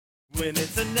when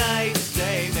it's a nice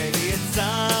day. Maybe it's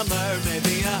summer,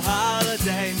 maybe a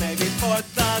holiday, maybe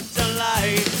 4th of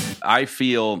July. I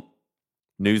feel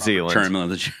New Zealand. term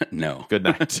of no. Good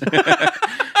night.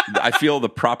 I feel the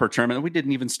proper term. We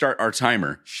didn't even start our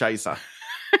timer. Scheisse.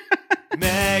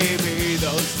 Maybe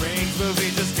those Rings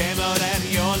movies just came out and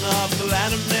you're off the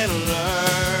land of Middle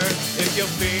Earth. If you're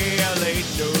feeling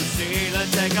New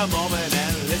Zealand, take a moment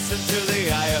and listen to the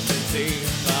IFNZ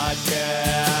podcast.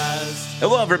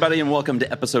 Hello, everybody, and welcome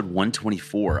to episode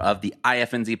 124 of the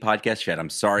IFNZ podcast. Chad, I'm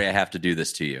sorry I have to do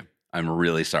this to you. I'm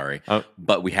really sorry.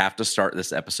 But we have to start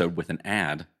this episode with an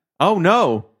ad. Oh,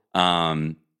 no.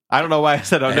 I don't know why I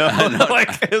said, oh, no.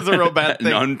 Like, it was a real bad thing.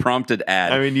 An unprompted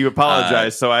ad. I mean, you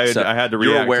apologized, so I had to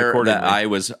react. You're aware accordingly. that I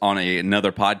was on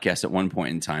another podcast at one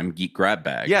point in time, Geek Grab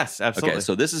Bag. Yes, absolutely. Okay,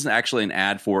 so this is actually an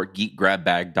ad for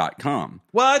geekgrabbag.com.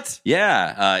 What?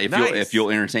 Yeah, Nice. if you'll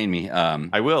entertain me.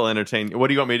 I will entertain you. What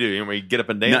do you want me to do? You want me to get up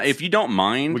and dance? Now, if you don't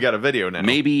mind, we got a video now.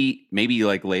 Maybe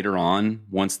like later on,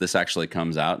 once this actually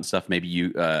comes out and stuff, maybe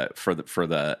you for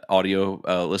the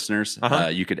audio listeners,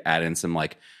 you could add in some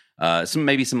like some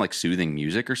like soothing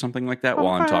music or something like that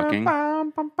while I'm talking.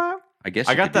 I guess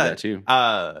I got that too.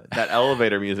 That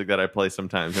elevator music that I play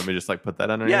sometimes. Let me just like put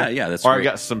that under. Yeah, that's. Or great.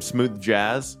 I got some smooth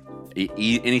jazz.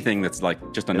 Anything that's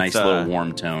like just a nice little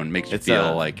warm tone makes you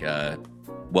feel like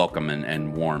welcome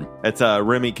and warm. It's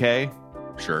Remy K.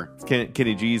 Sure. It's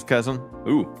Kenny G's cousin.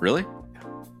 Ooh, really?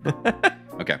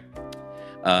 Okay.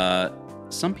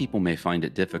 Some people may find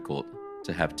it difficult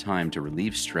to have time to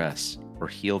relieve stress or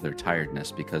heal their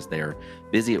tiredness because they are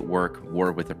busy at work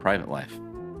or with a private life.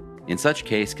 In such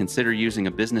case, consider using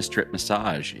a business trip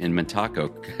massage in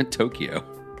Mintako, Tokyo.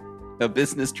 A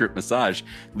business trip massage,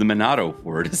 the Minato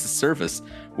Ward, is a service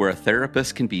where a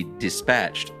therapist can be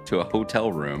dispatched to a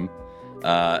hotel room.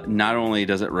 Not only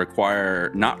does it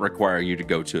not require you to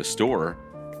go to a store,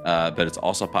 but it's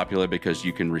also popular because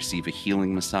you can receive a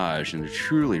healing massage in a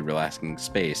truly relaxing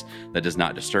space that does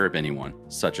not disturb anyone,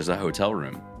 such as a hotel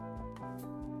room.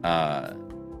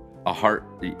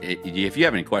 If you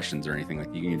have any questions or anything,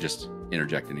 like you can just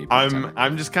interject any.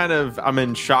 I'm just I'm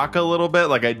in shock a little bit.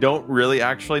 Like I don't really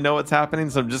actually know what's happening,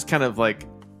 so I'm just kind of like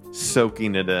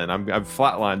soaking it in. I'm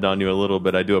flatlined on you a little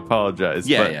bit. I do apologize.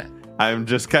 Yeah. I'm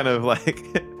just kind of like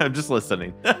I'm just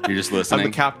listening. You're just listening. I'm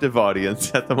a captive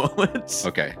audience at the moment.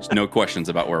 Okay, there's no questions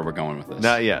about where we're going with this.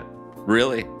 Not yet.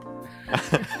 Really?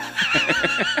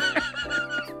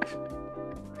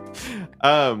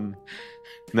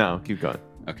 No, keep going.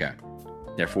 Okay.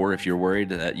 Therefore, if you're worried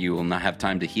that you will not have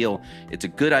time to heal, it's a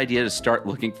good idea to start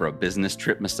looking for a business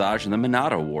trip massage in the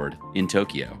Minato Ward in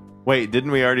Tokyo. Wait,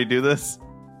 didn't we already do this?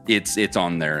 It's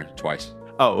on there twice.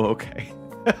 Oh, okay.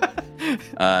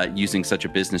 Using such a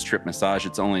business trip massage,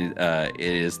 it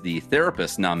is the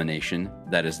therapist nomination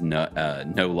that is no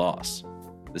loss.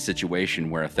 The situation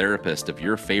where a therapist of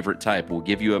your favorite type will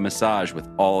give you a massage with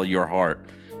all your heart,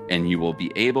 and you will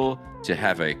be able to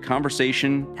have a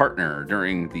conversation partner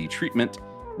during the treatment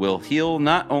will heal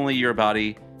not only your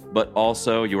body, but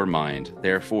also your mind.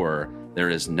 Therefore,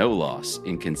 there is no loss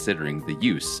in considering the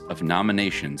use of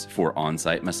nominations for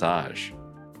on-site massage.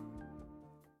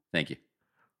 Thank you.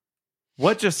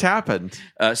 What just happened?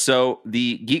 So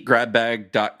the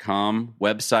geekgrabbag.com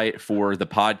website for the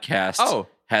podcast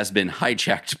has been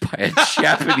hijacked by a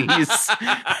Japanese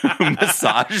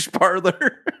massage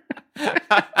parlor.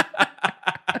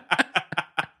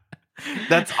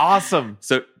 That's awesome.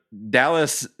 So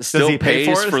Dallas still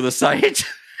pays for the site.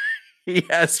 We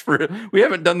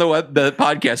haven't done the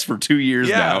podcast for 2 years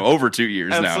now, over 2 years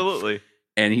now. Absolutely.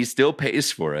 And he still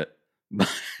pays for it.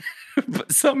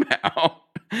 But somehow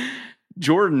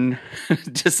Jordan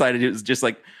decided it was just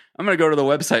like, I'm going to go to the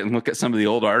website and look at some of the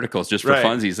old articles just for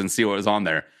funsies and see what was on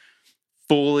there.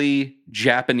 Fully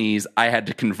Japanese. I had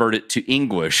to convert it to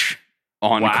English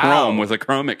on Chrome with a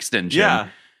Chrome extension. Yeah.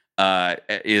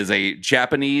 Is a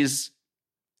Japanese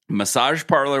massage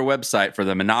parlor website for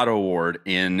the Minato Ward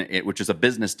which is a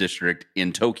business district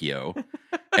in Tokyo.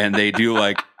 And they do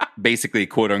like basically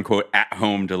quote unquote at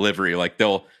home delivery. Like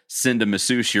they'll send a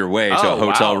masseuse your way to a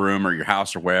hotel room or your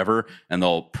house or wherever, and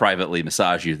they'll privately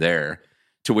massage you there.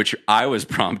 To which I was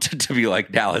prompted to be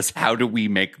like, Dallas, how do we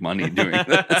make money doing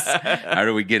this? How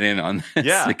do we get in on this?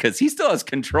 Yeah. Because he still has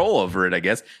control over it, I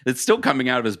guess. It's still coming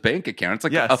out of his bank account. It's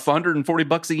like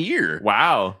 $140 a year.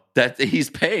 Wow. That he's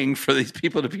paying for these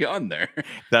people to be on there.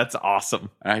 That's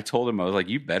awesome. And I told him, I was like,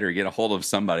 you better get a hold of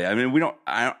somebody. I mean,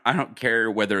 I don't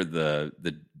care whether the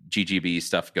GGB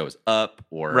stuff goes up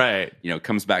or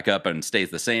comes back up and stays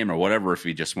the same or whatever, if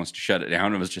he just wants to shut it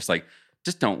down. It was just like,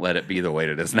 just don't let it be the way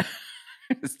it is now.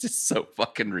 It's just so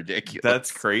fucking ridiculous.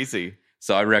 That's crazy.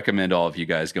 So I recommend all of you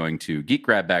guys going to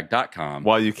geekgrabbag.com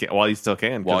While you still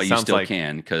can. 'cause while it you sounds still like-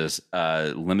 can, because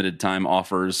limited time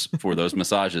offers for those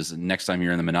massages next time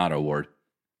you're in the Minato ward.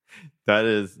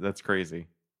 That's crazy.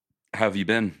 How have you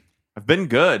been? I've been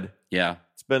good. Yeah.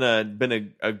 It's been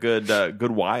a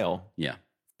good while. Yeah.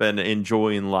 Been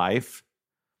enjoying life.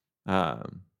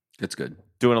 It's good.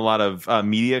 Doing a lot of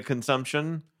media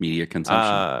consumption. Media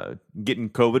consumption. Getting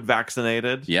COVID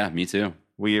vaccinated. Yeah, me too.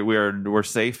 We're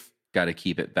safe. Got to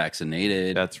keep it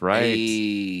vaccinated. That's right.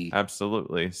 Hey,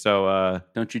 Absolutely. So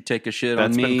don't you take a shit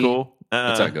that's on me. been cool.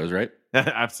 That's how it goes, right?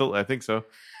 Absolutely, I think so.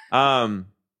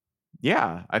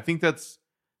 Yeah, I think that's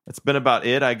been about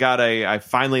it. I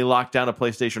finally locked down a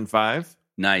PlayStation 5,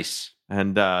 Nice.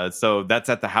 and so that's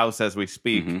at the house as we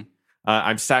speak. Mhm.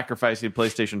 I'm sacrificing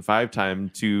PlayStation 5 time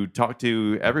to talk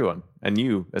to everyone, and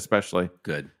you especially.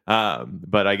 Good.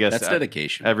 But I guess That's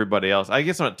dedication. everybody else, I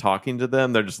guess I'm not talking to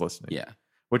them; they're just listening. Yeah.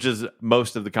 Which is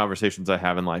most of the conversations I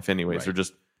have in life, anyways. Right. They're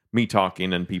just me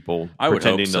talking and people I would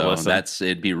hope pretending to so. listen.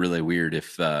 It'd be really weird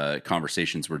if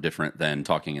conversations were different than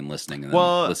talking and listening, and then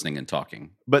Well, listening and talking.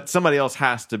 But somebody else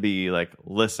has to be like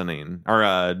listening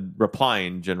or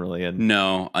replying generally. And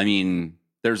No, I mean,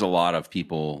 there's a lot of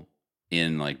people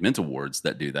in like mental wards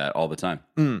that do that all the time.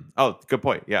 Oh, good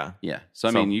point. Yeah, Yeah. So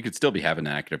I mean, you could still be having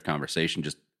an active conversation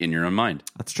just in your own mind.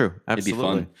 that's true. Absolutely.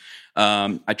 It'd be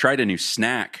fun. I tried a new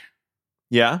snack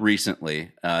Yeah,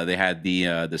 recently. They had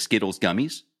the Skittles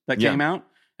gummies that Yeah. came out.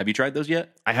 Have you tried those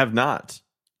yet? I have not.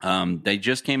 They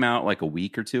just came out like a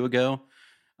week or two ago.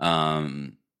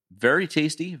 Very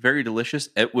tasty, very delicious.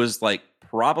 It was like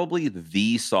probably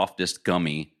the softest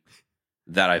gummy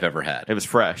that I've ever had. It was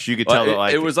fresh. You could tell that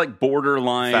like it was like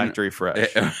borderline factory fresh.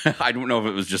 I don't know if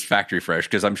it was just factory fresh,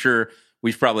 because I'm sure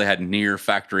we've probably had near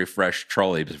factory fresh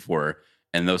trolleys before,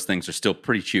 and those things are still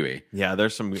pretty chewy. Yeah,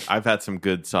 I've had some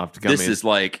good soft gummies. This is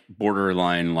like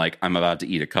borderline, like I'm about to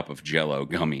eat a cup of Jell-O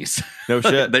gummies. No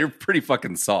shit. They're pretty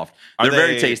fucking soft. Are They're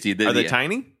very tasty. Are they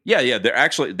tiny? Yeah. They're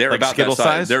like about Skittle that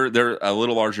size. size? They're a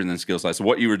little larger than Skittle size. So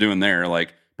what you were doing there,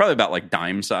 like probably about like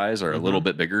dime size or a Mm-hmm. little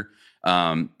bit bigger.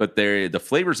 But the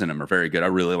flavors in them are very good. I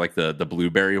really like the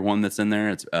blueberry one that's in there.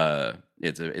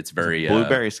 It's very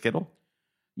Blueberry Skittle.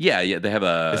 Yeah. They have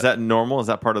a. Is that normal? Is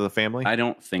that part of the family? I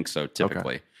don't think so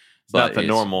typically. It's not the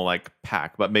normal like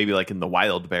pack, but maybe like in the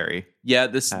wild berry. Yeah,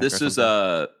 this pack is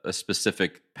or a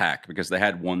specific pack, because they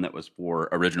had one that was for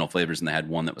original flavors and they had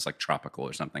one that was like tropical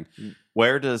or something.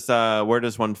 Where does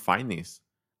one find these?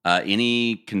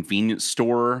 Any convenience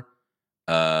store,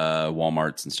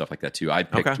 Walmarts and stuff like that too. I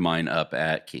picked Okay. mine up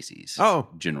at Casey's. Oh.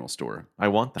 General Store. I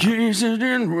want that. Casey's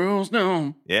General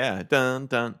no. Yeah, dun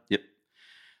dun. Yep.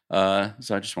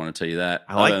 So I just want to tell you that.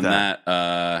 I like other than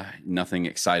that, nothing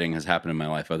exciting has happened in my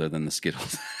life other than the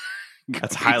Skittles.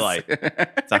 That's a highlight.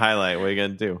 It's a highlight. What are you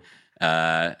gonna do?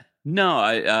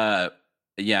 No,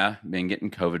 been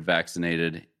getting COVID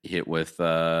vaccinated, hit with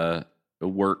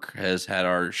work has had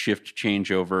our shift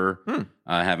changeover.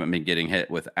 I haven't been getting hit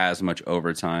with as much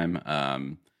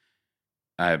overtime.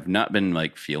 I've not been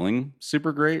like feeling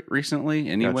super great recently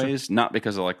anyways, not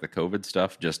because of like the COVID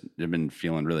stuff, just I've been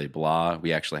feeling really blah.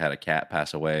 We actually had a cat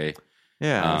pass away.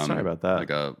 Yeah, sorry about that. Like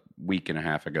a week and a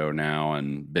half ago now,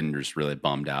 and been just really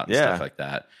bummed out and Yeah. stuff like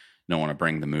that. Don't want to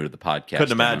bring the mood of the podcast Couldn't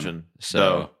down. imagine, So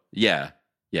though. yeah,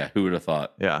 who would have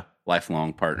thought? Yeah.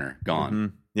 Lifelong partner gone.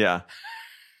 Mhm. Yeah.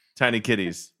 Tiny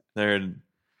kitties.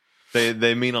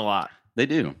 They mean a lot. They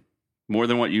do more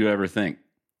than what you ever think.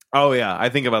 Oh yeah, I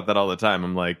think about that all the time.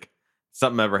 I'm like,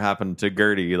 something ever happened to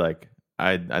Gertie, like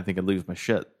I think I'd lose my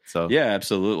shit. So Yeah,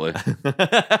 absolutely.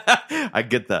 I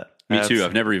get that. Me too.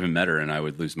 I've never even met her, and I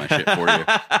would lose my shit for you.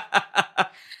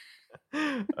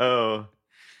 Oh,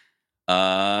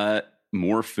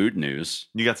 More food news.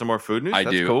 you got some more food news? I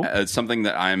That's do. Cool. It's something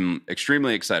that I'm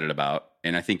extremely excited about,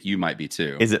 and I think you might be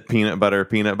too. Is it peanut butter?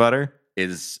 Peanut butter?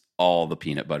 Is all the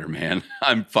peanut butter, man.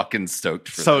 I'm fucking stoked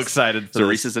for So this. excited for So this.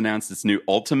 Reese's announced its new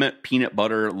Ultimate Peanut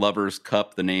Butter Lovers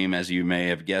Cup. The name, as you may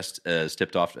have guessed, is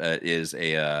tipped off, is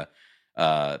a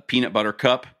peanut butter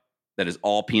cup that is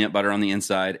all peanut butter on the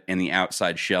inside, and the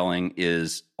outside shelling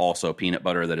is also peanut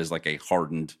butter that is like a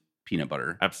hardened peanut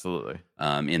butter Absolutely.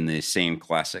 in the same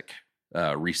classic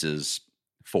Reese's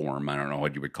form. I don't know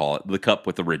what you would call it. The cup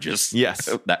with the ridges. Yes.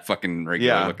 That fucking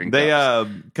regular Yeah, looking they cups.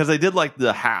 because they did like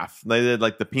the half. They did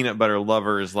like the peanut butter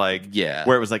lovers, like Yeah.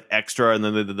 where it was like extra, and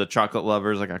then they did the chocolate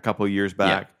lovers like a couple years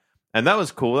back, and that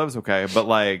was cool. That was okay, but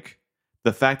like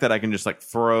the fact that I can just like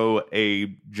throw a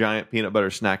giant peanut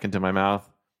butter snack into my mouth,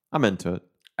 I'm into it.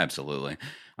 Absolutely.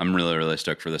 I'm really, really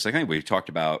stoked for this. I think we talked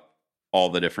about all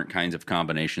the different kinds of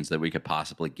combinations that we could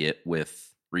possibly get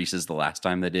with Reese's the last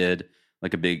time they did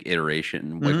like a big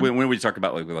iteration. Like when we talk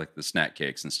about like the snack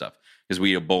cakes and stuff, because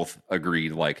we both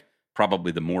agreed like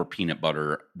probably the more peanut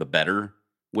butter, the better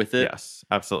with it. Yes,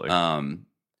 absolutely.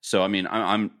 So I mean,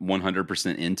 I'm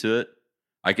 100% into it.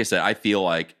 Like I said, I feel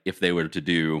like if they were to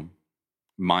do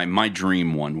my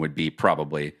dream one would be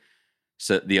probably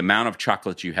so the amount of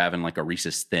chocolate you have in like a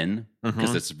Reese's Thin,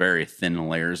 because it's very thin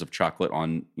layers of chocolate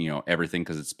on everything,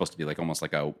 because it's supposed to be like almost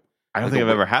like a. I don't think I've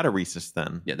ever had a Reese's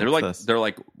Thin. Yeah, they're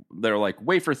like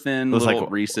wafer thin little like,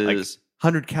 Reese's.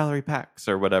 100-calorie packs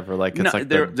or whatever. Like it's like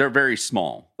they're very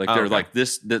small. Like they're like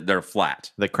this. They're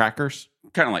flat. The crackers,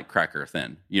 kind of like cracker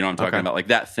thin. You know what I'm talking about? Like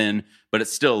that thin, but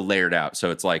it's still layered out. So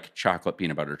it's like chocolate,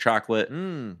 peanut butter, chocolate,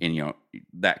 and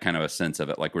that kind of a sense of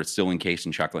it. Like we're still encased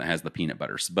in chocolate and has the peanut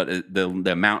butters, but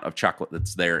the amount of chocolate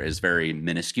that's there is very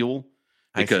minuscule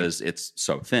because it's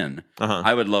so thin.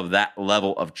 I would love that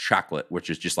level of chocolate, which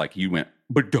is just like you went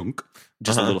badunk,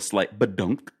 just a little slight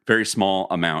badunk, very small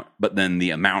amount, but then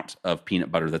the amount of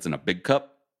peanut butter that's in a big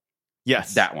cup.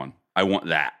 Yes, that one. I want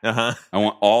that. I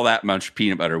want all that much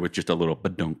peanut butter with just a little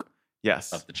badunk.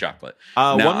 Yes, of the chocolate.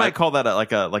 One might call that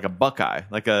like a Buckeye,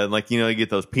 you get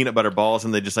those peanut butter balls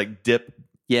and they just like dip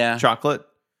chocolate.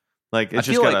 Like it's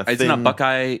just got a thin... It's not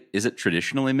Buckeye. Is it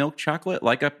traditionally milk chocolate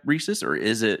like a Reese's, or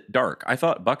is it dark? I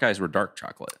thought Buckeyes were dark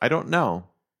chocolate. I don't know.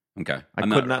 Okay, I'm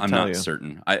not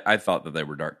certain. I thought that they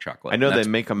were dark chocolate. I know they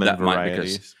make them in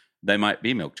varieties. They might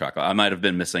be milk chocolate. I might have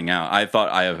been missing out. I thought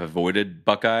I have avoided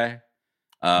Buckeye.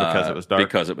 Because it was dark?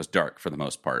 Because it was dark for the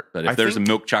most part. But if there's a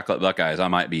milk chocolate Buckeyes, I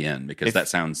might be in, because that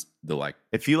sounds like.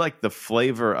 If you like the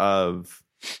flavor of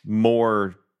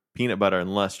more peanut butter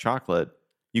and less chocolate,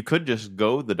 you could just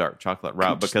go the dark chocolate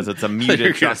route because it's a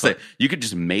muted chocolate. You could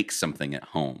just make something at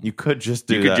home. You could just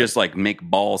do that. You could just like make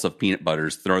balls of peanut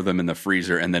butters, throw them in the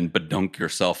freezer, and then badunk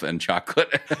yourself in chocolate.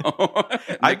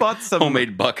 I bought some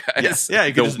homemade Buckeyes. Yeah,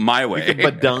 you could just my way. You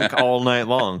could badunk all night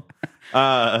long.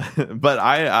 But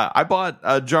I bought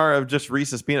a jar of just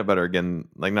Reese's peanut butter again,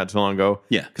 like not too long ago.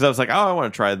 Yeah, because I was like, oh, I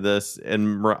want to try this,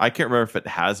 and I can't remember if it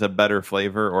has a better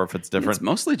flavor or if it's different. It's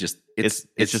mostly just it's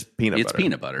just peanut butter. It's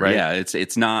peanut butter, right? Yeah,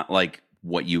 it's not like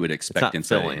what you would expect in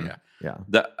filling. Yeah.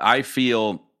 I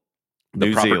feel the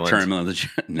New proper Zealand. term of the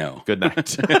no. Good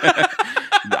night.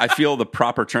 I feel the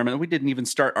proper term. We didn't even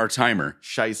start our timer.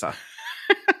 Scheisse.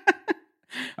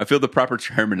 I feel the proper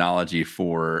terminology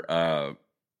for.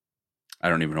 I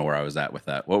don't even know where I was at with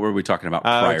that. What were we talking about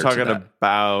prior to that? We're talking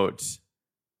about...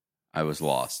 I was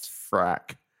lost.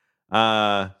 Frack.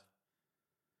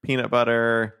 Peanut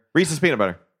butter. Reese's peanut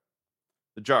butter.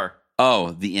 The jar.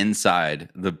 Oh, the inside.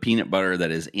 The peanut butter that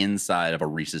is inside of a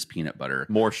Reese's peanut butter.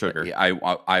 More sugar.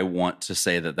 I want to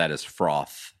say that is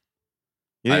froth.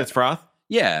 You think it's froth?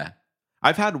 Yeah.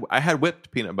 I had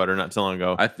whipped peanut butter not so long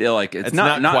ago. I feel like it's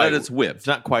not quite, that it's whipped. It's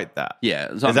not quite that.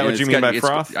 Yeah. Is that what you mean by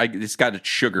froth? It's got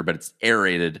sugar, but it's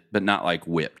aerated, but not like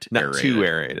whipped. Not too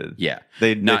aerated. Yeah.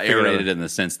 Not aerated in the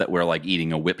sense that we're like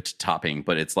eating a whipped topping,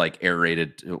 but it's like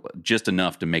aerated just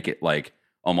enough to make it like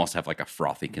almost have like a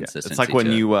frothy consistency. It's like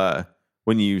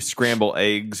when you scramble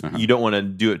eggs, you don't want to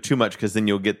do it too much because then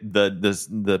you'll get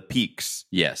the peaks.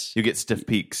 Yes. You get stiff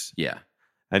peaks. Yeah.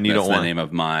 And that's the name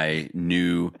of my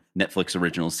new Netflix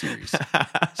original series.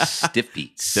 Stiff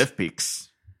Peaks. Stiff Peaks.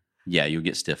 Yeah, you'll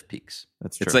get stiff peaks.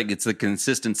 That's true. It's the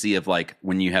consistency of like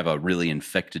when you have a really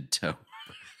infected toe.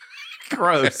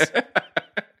 Gross.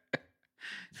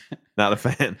 Not a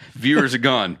fan. Viewers are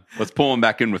gone. Let's pull them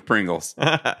back in with Pringles.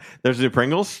 There's new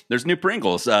Pringles? There's new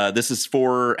Pringles. This is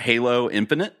for Halo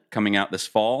Infinite coming out this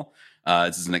fall.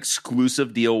 This is an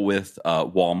exclusive deal with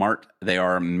Walmart. They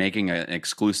are making an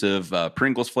exclusive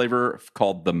Pringles flavor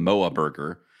called the Moa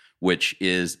Burger, which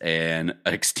is an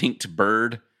extinct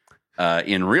bird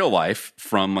in real life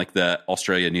from like the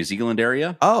Australia, New Zealand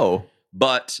area. Oh.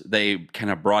 But they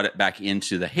kind of brought it back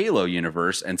into the Halo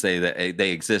universe and say that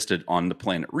they existed on the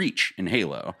planet Reach in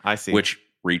Halo. I see. Which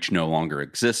Reach no longer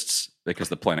exists because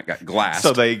the planet got glassed.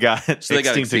 So they got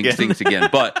extinct again.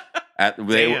 But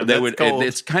they would. Cold.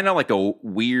 It's kind of like a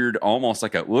weird, almost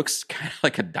like looks kind of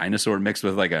like a dinosaur mixed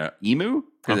with like a emu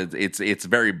because it's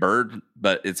very bird,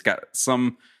 but it's got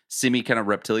some semi kind of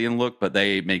reptilian look. But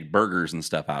they make burgers and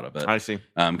stuff out of it. I see.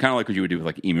 Kind of like what you would do with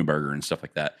like emu burger and stuff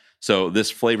like that. So this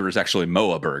flavor is actually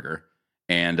Moa Burger,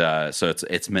 and so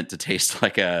it's meant to taste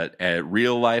like a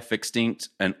real life extinct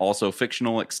and also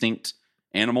fictional extinct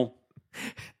animal.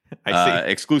 I see.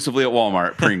 Exclusively at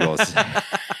Walmart, Pringles.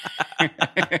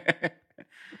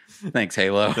 Thanks,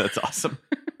 Halo. That's awesome.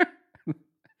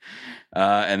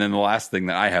 And then the last thing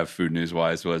that I have food news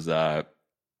wise was there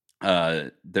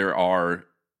are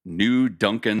new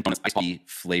Dunkin' spicy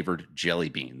flavored jelly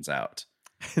beans out.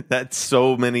 That's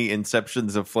so many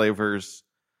inceptions of flavors.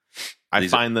 I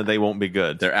find that they won't be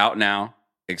good. They're out now.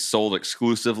 It's sold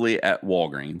exclusively at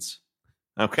Walgreens.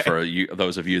 Okay. For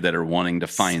those of you that are wanting to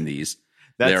find these.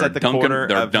 That's at the corner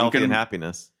of Healthy and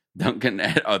Happiness. Duncan,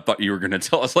 I thought you were going to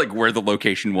tell us like where the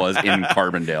location was in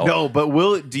Carbondale. No,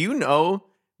 but do you know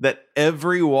that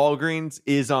every Walgreens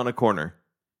is on a corner?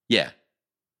 Yeah.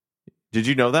 Did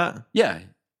you know that? Yeah.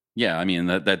 Yeah. I mean,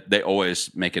 that they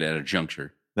always make it at a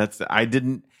juncture.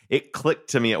 It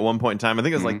clicked to me at one point in time. I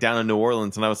think it was like down in New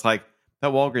Orleans, and I was like,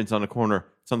 that Walgreens on a corner.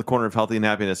 It's on the corner of Healthy and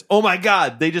Happiness. Oh my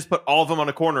God. They just put all of them on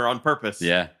a corner on purpose.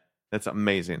 Yeah. That's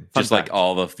amazing. Just like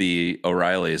all of the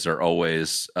O'Reillys are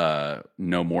always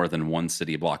no more than one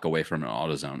city block away from an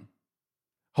AutoZone.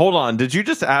 Hold on. Did you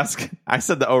just ask? I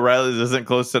said the O'Reilly's isn't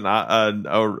close to an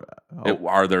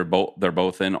Are they both? They're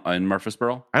both in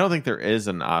Murfreesboro. I don't think there is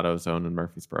an AutoZone in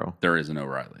Murfreesboro. There is an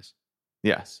O'Reilly's.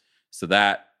 Yes. So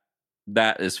that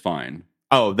is fine.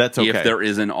 Oh, that's okay. If there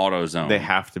is an AutoZone, they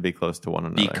have to be close to one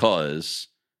another because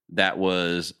that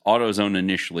was AutoZone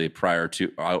initially prior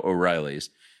to O'Reilly's.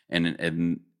 And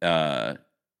in the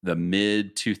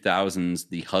mid 2000s,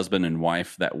 the husband and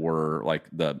wife that were like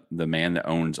the man that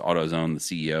owns AutoZone, the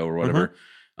CEO or whatever,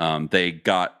 they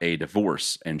got a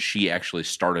divorce, and she actually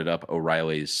started up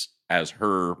O'Reilly's as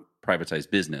her privatized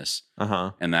business.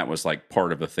 And that was like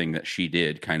part of the thing that she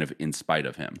did kind of in spite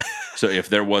of him. So if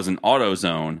there was an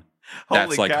AutoZone,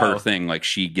 that's like her thing. Like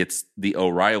she gets the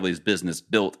O'Reilly's business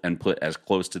built and put as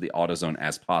close to the AutoZone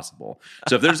as possible.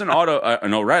 So if there's an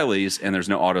O'Reilly's and there's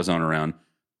no AutoZone around,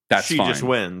 that's she fine. Just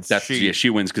wins. She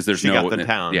wins because there's got the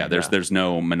town. Yeah, there's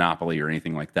no monopoly or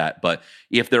anything like that. But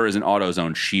if there is an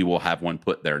AutoZone, she will have one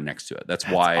put there next to it. That's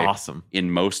why awesome. In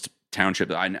most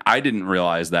townships, I didn't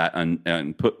realize that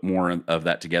and put more of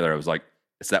that together. I was like,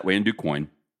 it's that way in DuQuoin.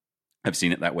 I've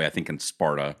seen it that way. I think in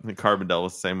Sparta, I think Carbondale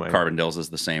is the same way. Carbondale's is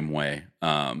the same way.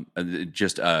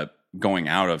 Just going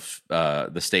out of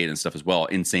the state and stuff as well.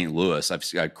 In St. Louis,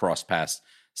 I've crossed past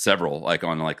several, like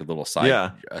on like a little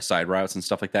side routes and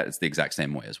stuff like that. It's the exact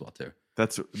same way as well too.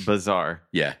 That's bizarre.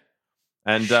 Yeah,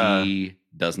 and she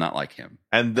does not like him.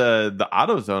 And the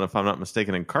AutoZone, if I'm not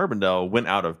mistaken, in Carbondale went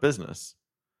out of business.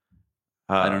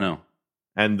 I don't know.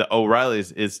 And the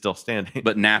O'Reilly's is still standing,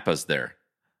 but Napa's there.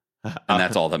 And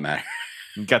that's all that matters.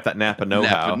 You got that Napa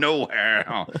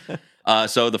know-how.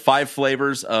 So the 5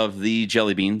 flavors of the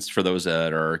jelly beans, for those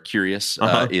that are curious,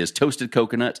 is toasted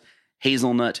coconut,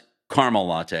 hazelnut, caramel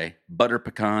latte, butter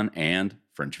pecan, and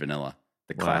French vanilla.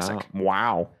 The classic.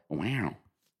 Wow.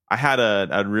 I had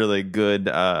a really good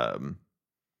oven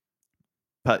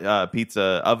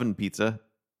pizza from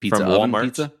Walmart.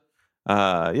 Pizza?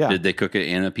 Yeah. Did they cook it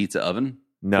in a pizza oven?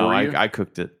 No, I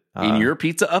cooked it. In your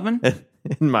pizza oven?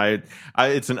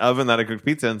 It's an oven that I cook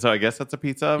pizza in, so I guess that's a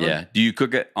pizza oven. Yeah. Do you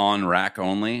cook it on rack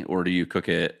only, or do you cook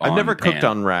it on I've never pan? cooked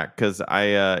on rack because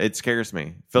it scares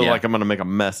me. Feel like I'm going to make a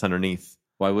mess underneath.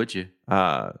 Why would you?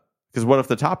 Because what if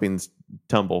the toppings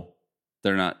tumble?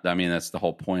 They're not. I mean, that's the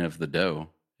whole point of the dough.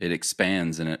 It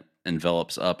expands and it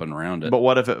envelops up and around it. But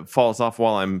what if it falls off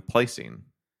while I'm placing?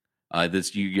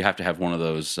 You have to have one of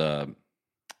those. What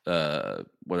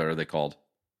are they called?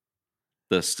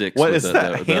 The sticks. What is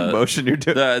that hand motion you're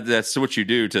doing? That's what you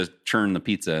do to churn the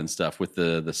pizza and stuff with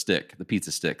the stick, the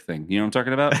pizza stick thing. You know what I'm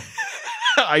talking about?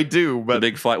 I do, but the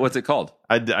big flat. What's it called?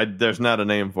 There's not a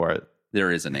name for it.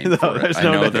 There is a name for it. I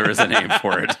know there is a name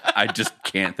for it. I just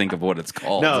can't think of what it's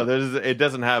called. No, it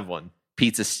doesn't have one.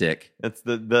 Pizza stick. It's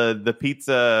the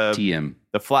pizza TM.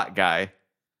 The flat guy,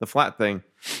 the flat thing.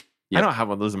 Yep. I don't have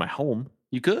one of those in my home.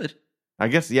 You could. I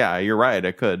guess. Yeah, you're right.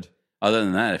 I could. Other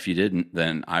than that, if you didn't,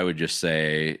 then I would just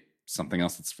say something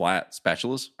else that's flat.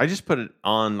 Spatulas. I just put it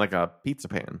on like a pizza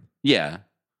pan. Yeah,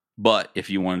 but if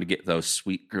you wanted to get those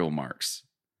sweet grill marks.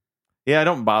 Yeah, it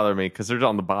don't bother me because they're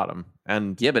on the bottom.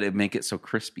 And yeah, but it make it so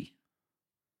crispy.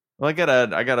 Well, I got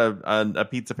a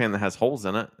pizza pan that has holes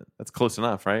in it. That's close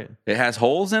enough, right? It has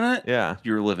holes in it? Yeah.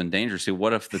 You're living dangerously.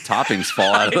 What if the toppings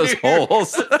fall out of those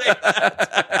holes?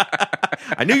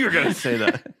 I knew you were going to say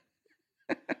that.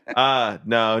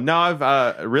 No,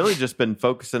 I've really just been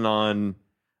focusing on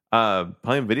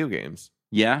playing video games.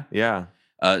 Yeah? Yeah.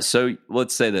 So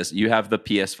let's say this. You have the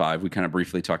PS5. We kind of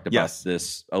briefly talked about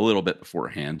this a little bit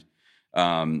beforehand.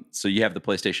 So you have the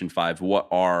PlayStation 5. What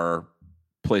are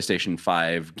PlayStation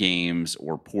 5 games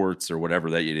or ports or whatever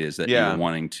that it is that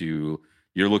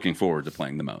you're looking forward to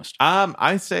playing the most?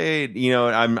 I say,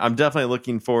 I'm definitely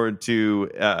looking forward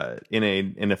to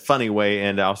in a funny way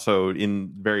and also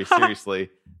in very seriously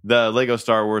the Lego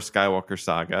Star Wars Skywalker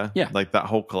Saga. Yeah. Like that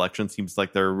whole collection seems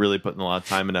like they're really putting a lot of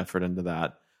time and effort into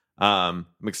that. I'm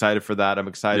excited for that. I'm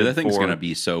excited. Dude, that thing's for going to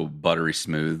be so buttery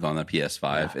smooth on the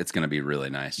PS5. It's going to be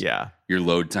really nice. Yeah, Your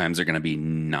load times are going to be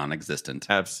non-existent.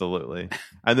 absolutely.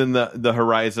 And then the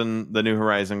Horizon, the new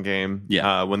Horizon game.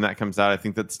 Yeah. When that comes out, I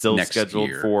think that's still Next scheduled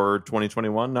year. for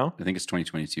 2021. No, I think it's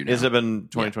 2022 now. is it been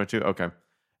 2022? Okay.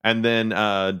 And then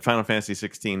Final Fantasy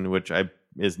 16, which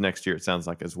is next year. It sounds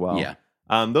like as well. Yeah.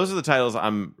 Those are the titles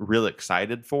I'm really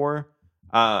excited for.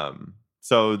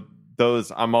 So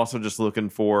those I'm also just looking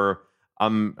for.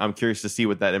 I'm curious to see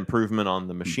what that improvement on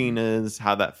the machine is,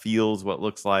 how that feels, what it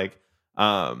looks like.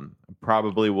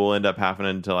 Probably will end up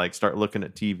having to like start looking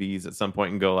at TVs at some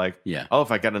point and go like, Yeah. oh,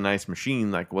 if I got a nice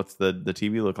machine, like what's the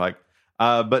TV look like?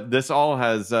 But this all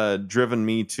has driven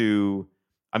me to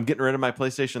I'm getting rid of my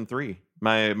PlayStation 3,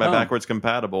 my backwards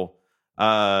compatible.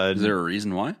 Is there a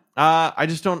reason why? I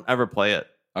just don't ever play it.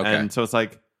 Okay. And so it's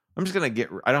like, I'm just going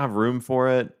to I don't have room for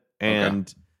it.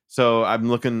 And so I'm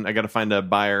looking, I got to find a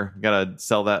buyer, got to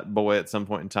sell that boy at some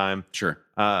point in time. Sure.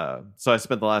 So I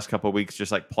spent the last couple of weeks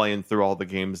just like playing through all the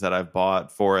games that I've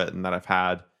bought for it and that I've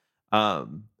had.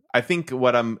 I think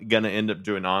what I'm going to end up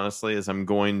doing, honestly, is I'm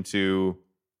going to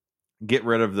get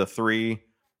rid of the 3.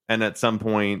 And at some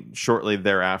point shortly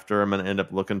thereafter, I'm going to end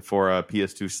up looking for a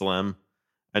PS2 Slim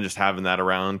and just having that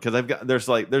around. Because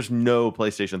there's no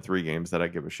PlayStation 3 games that I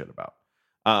give a shit about.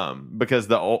 Because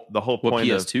the whole What point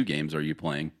PS2 games are you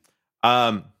playing?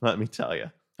 let me tell you.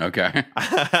 Okay.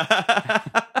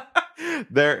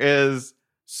 There's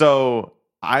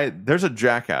a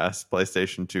Jackass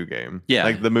PlayStation 2 game. Yeah.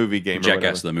 Like the movie game.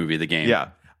 Jackass, the movie, the game.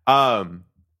 Yeah.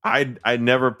 I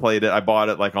never played it. I bought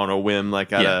it like on a whim,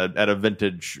 like at a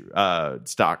vintage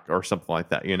stock or something like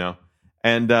that, you know.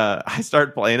 And I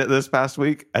started playing it this past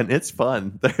week, and it's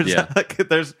fun.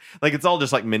 There's it's all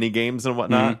just like mini games and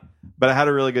whatnot. Mm-hmm. But I had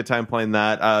a really good time playing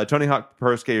that. Tony Hawk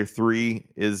Pro Skater 3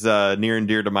 is near and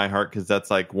dear to my heart because that's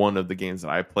like one of the games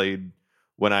that I played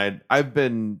when I've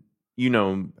been, you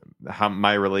know, how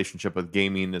my relationship with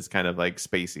gaming is kind of like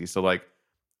spacey. So like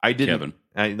I didn't. Kevin.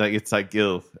 It's like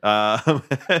ill. I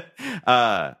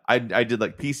did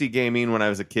like PC gaming when I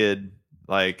was a kid,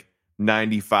 like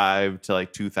 95 to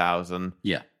like 2000.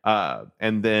 Yeah.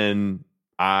 And then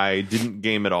I didn't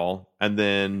game at all. And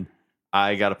then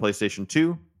I got a PlayStation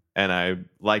 2 and I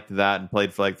liked that and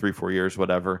played for like 3-4 years,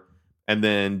 whatever. And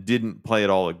then didn't play it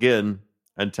all again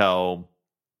until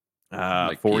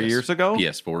 4 years ago.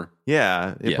 PS4.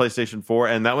 Yeah, PlayStation 4.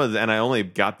 And I only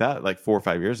got that like 4 or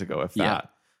 5 years ago, if that.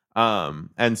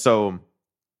 And so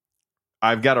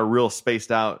I've got a real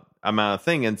spaced out amount of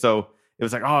thing. And so it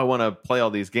was like, oh, I want to play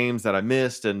all these games that I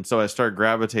missed. And so I started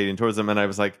gravitating towards them. And I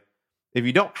was like, if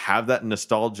you don't have that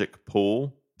nostalgic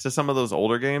pull to some of those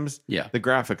older games, the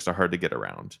graphics are hard to get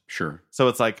around. Sure. So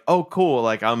it's like, oh, cool.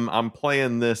 Like I'm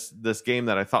playing this game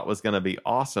that I thought was going to be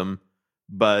awesome,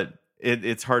 but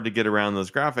it's hard to get around those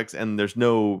graphics. And there's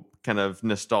no kind of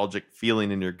nostalgic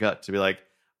feeling in your gut to be like,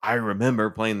 I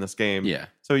remember playing this game. Yeah.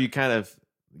 So you kind of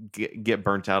get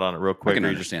burnt out on it real quick. I can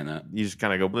understand that. You just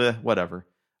kind of go, bleh, whatever.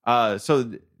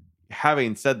 So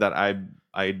having said that,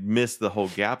 I missed the whole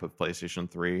gap of PlayStation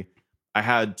 3. I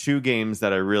had 2 games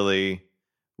that I really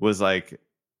was like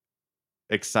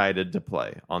excited to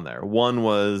play on there. One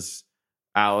was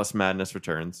Alice Madness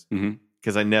Returns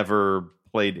because I never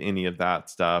played any of that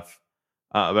stuff,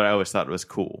 but I always thought it was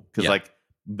cool because like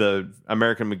the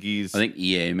American McGee's. I think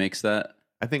EA makes that.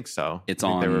 I think so. It's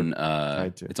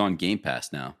on Game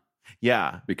Pass now.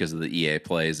 Yeah, because of the EA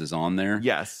Plays is on there.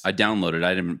 Yes, I downloaded.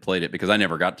 I didn't play it because I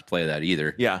never got to play that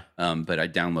either. Yeah, but I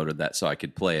downloaded that so I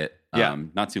could play it.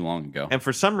 Not too long ago. And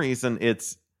for some reason,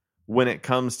 it's when it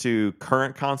comes to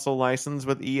current console license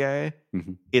with EA,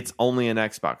 it's only an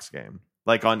Xbox game.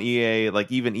 Like on EA,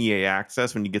 like even EA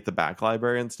Access, when you get the back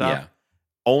library and stuff,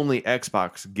 only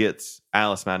Xbox gets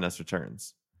Alice Madness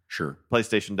Returns. Sure,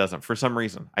 PlayStation doesn't for some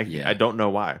reason. I don't know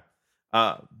why.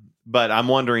 But I'm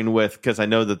wondering because I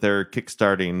know that they're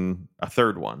kickstarting a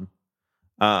third one.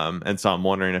 And so I'm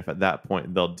wondering if at that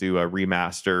point they'll do a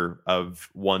remaster of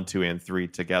 1, 2, and 3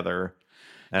 together.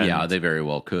 And, they very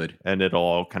well could. And it'll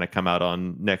all kind of come out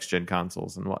on next gen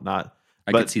consoles and whatnot.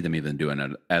 I could see them even doing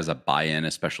it as a buy-in,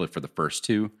 especially for the first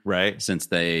 2. Right. Since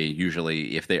they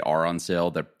usually, if they are on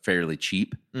sale, they're fairly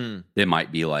cheap. They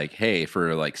might be like, hey,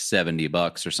 for like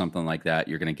 $70 or something like that,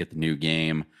 you're going to get the new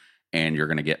game. And you're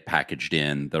going to get packaged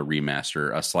in the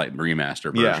remaster, a slight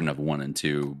remaster version of 1 and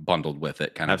 2 bundled with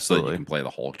it, kind of so that you can play the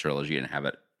whole trilogy and have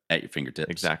it at your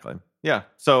fingertips. Exactly. Yeah.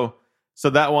 So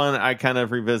that one I kind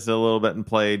of revisited a little bit and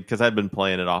played because I'd been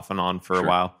playing it off and on for a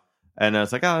while. And I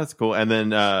was like, oh, that's cool. And then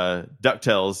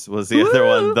DuckTales was the other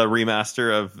one, the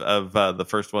remaster of the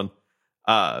first one.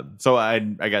 So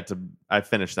I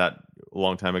finished that a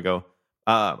long time ago.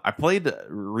 I played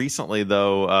recently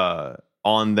though.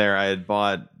 On there, I had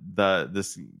bought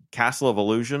this Castle of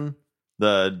Illusion,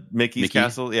 the Mickey's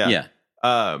Castle. Yeah.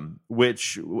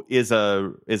 Which is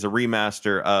a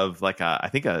remaster of like I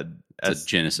think a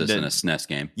Genesis and a SNES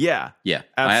game. Yeah, Yeah,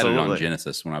 absolutely. I had it on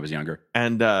Genesis when I was younger,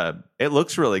 and it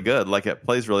looks really good. Like it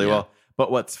plays really well. But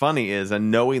what's funny is,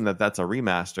 and knowing that that's a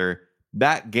remaster,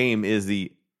 that game is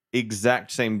the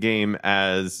exact same game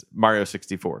as Mario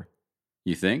 64.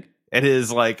 You think? It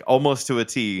is like almost to a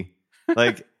T.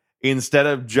 Like instead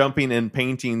of jumping in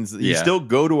paintings, you still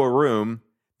go to a room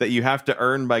that you have to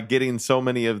earn by getting so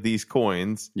many of these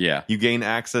coins. Yeah. You gain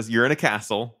access. You're in a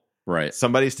castle. Right.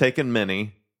 Somebody's taken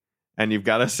Minnie, and you've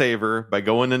got to save her by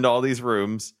going into all these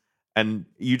rooms. And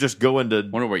you just go into... I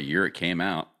wonder what year it came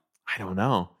out. I don't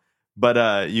know.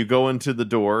 But you go into the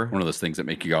door. One of those things that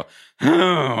make you go, oh,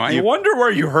 I wonder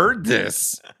where you heard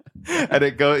this.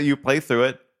 And you play through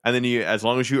it. And then as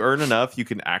long as you earn enough, you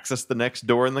can access the next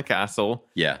door in the castle.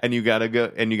 Yeah. And you got to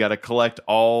go and you got to collect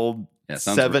all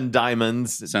 7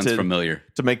 diamonds. Sounds familiar.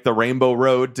 To make the Rainbow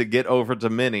Road to get over to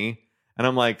Minnie. And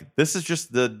I'm like, this is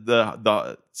just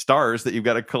the stars that you've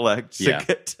got to collect to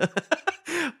get.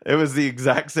 It was the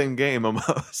exact same game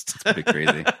almost. It's pretty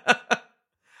crazy.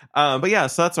 But yeah,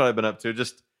 so that's what I've been up to.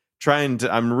 Just I'm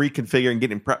reconfiguring,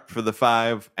 getting prepped for the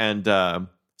 5. And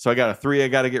so I got a 3 I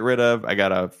got to get rid of. I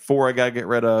got a 4 I got to get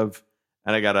rid of.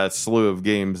 And I got a slew of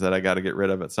games that I got to get rid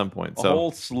of at some point. A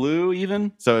whole slew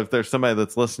even? So if there's somebody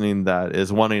that's listening that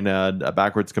is wanting a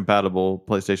backwards compatible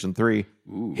PlayStation 3,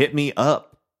 hit me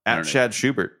up at Shad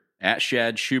Schubert. At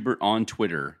Shad Schubert on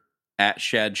Twitter. At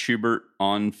Shad Schubert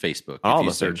on Facebook. All if you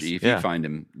the search, things. if you find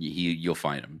him, you'll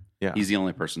find him. Yeah. He's the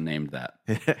only person named that.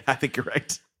 I think you're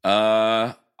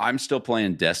right. I'm still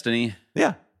playing Destiny.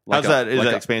 Yeah. How's that? Is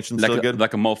that expansion still good?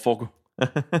 Like a motherfucker.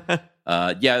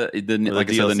 Yeah,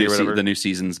 the new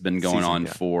season's been going on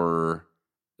for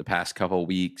the past couple of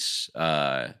weeks.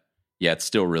 Yeah, it's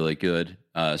still really good.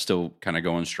 Still kind of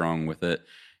going strong with it.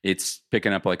 It's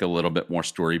picking up like a little bit more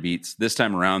story beats. This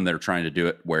time around, they're trying to do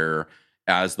it where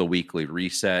as the weekly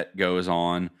reset goes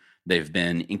on, they've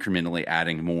been incrementally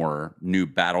adding more new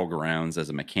battlegrounds as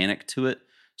a mechanic to it.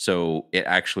 So it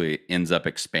actually ends up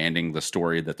expanding the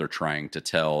story that they're trying to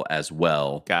tell as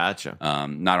well. Gotcha.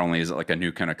 Not only is it like a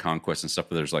new kind of conquest and stuff,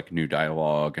 but there's like new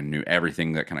dialogue and new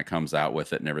everything that kind of comes out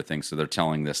with it and everything. So they're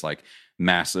telling this like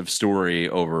massive story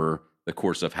over the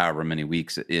course of however many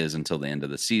weeks it is until the end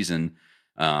of the season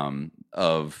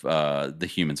of the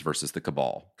humans versus the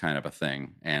Cabal kind of a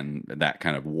thing, and that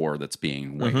kind of war that's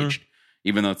being waged.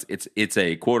 Even though it's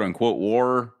a quote unquote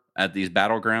war at these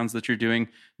battlegrounds that you're doing,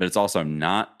 but it's also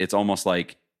not. It's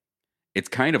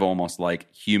kind of almost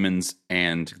like humans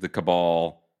and the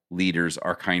Cabal leaders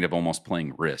are kind of almost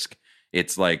playing Risk.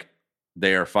 It's like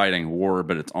they are fighting war,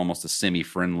 but it's almost a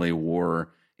semi-friendly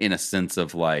war in a sense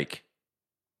of like,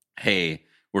 hey,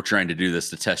 we're trying to do this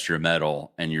to test your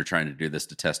metal, and you're trying to do this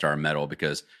to test our metal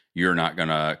because you're not going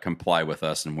to comply with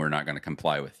us and we're not going to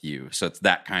comply with you. So it's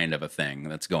that kind of a thing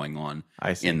that's going on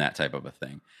in that type of a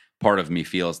thing. Part of me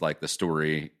feels like the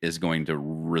story is going to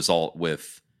result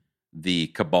with the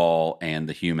Cabal and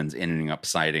the humans ending up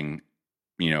siding,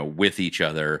 with each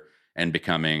other and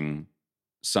becoming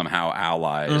somehow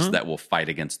allies that will fight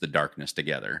against the darkness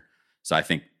together. So I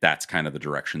think that's kind of the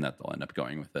direction that they'll end up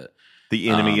going with it. The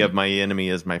enemy of my enemy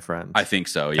is my friend. I think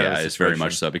so. Yeah, it's very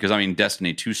much so. Because,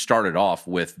 Destiny 2 started off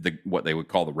with what they would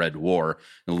call the Red War.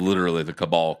 Literally the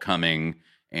Cabal coming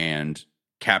and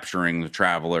capturing the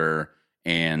Traveler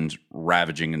and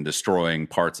ravaging and destroying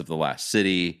parts of the last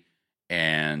city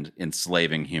and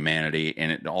enslaving humanity.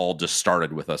 And it all just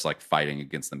started with us like fighting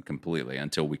against them completely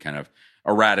until we kind of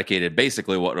eradicated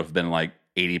basically what would have been like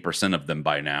 80% of them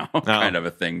by now kind of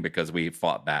a thing because we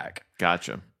fought back.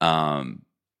 Gotcha.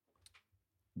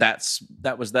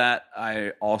 That was that.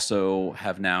 I also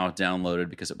have now downloaded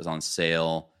because it was on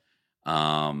sale.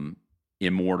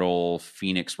 Immortals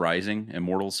Phoenix Rising,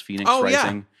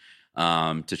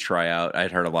 to try out.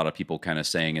 I'd heard a lot of people kind of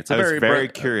saying it's very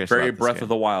curious, very Breath of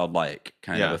the Wild like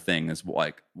kind of a thing is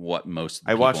like what most.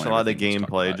 I watched a lot of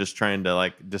gameplay, just trying to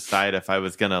like decide if I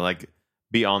was gonna like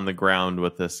be on the ground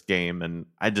with this game, and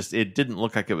it didn't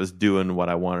look like it was doing what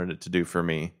I wanted it to do for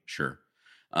me. Sure.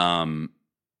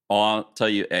 I'll tell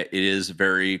you, it is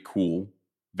very cool,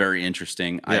 very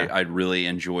interesting. Yeah. I really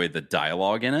enjoy the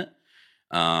dialogue in it.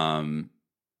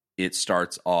 It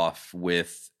starts off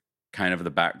with kind of the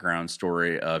background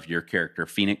story of your character,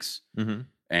 Phoenix,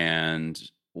 and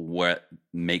what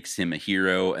makes him a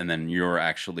hero. And then you're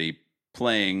actually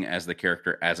playing as the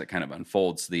character as it kind of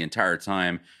unfolds. The entire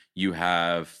time you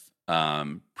have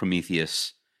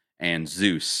Prometheus and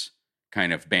Zeus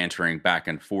kind of bantering back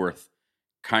and forth.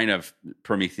 Kind of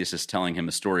Prometheus is telling him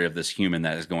the story of this human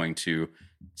that is going to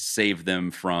save them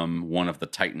from one of the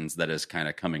Titans that is kind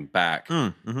of coming back,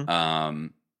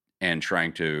 and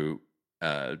trying to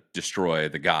destroy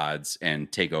the gods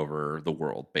and take over the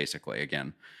world, basically,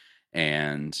 again.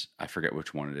 And I forget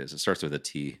which one it is. It starts with a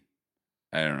T.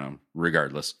 I don't know.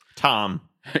 Regardless. Tom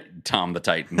the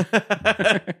Titan.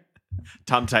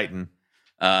 Tom Titan.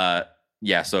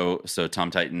 Yeah, so Tom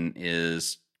Titan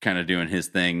is kind of doing his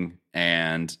thing,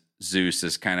 and Zeus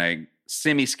is kind of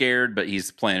semi-scared, but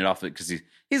he's playing it off because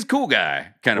he's a cool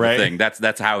guy kind of a thing.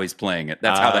 That's how he's playing it.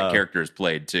 That's how that character is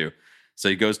played too. So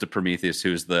he goes to Prometheus,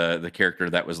 who's the character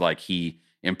that was like he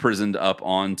imprisoned up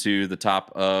onto the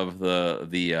top of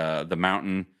the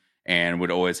mountain and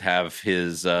would always have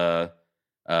his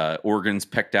organs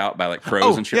pecked out by like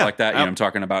crows and shit like that. You know what I'm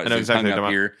talking about? I know exactly hung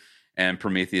up here, and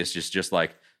Prometheus just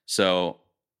like, so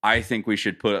I think we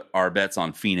should put our bets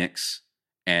on Phoenix.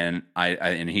 And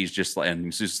and he's just like,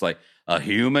 and Zeus is like, a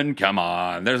human? Come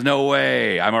on, there's no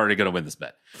way. I'm already going to win this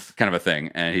bet, kind of a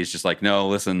thing. And he's just like, no,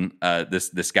 listen,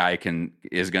 this guy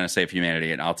is going to save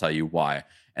humanity, and I'll tell you why.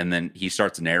 And then he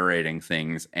starts narrating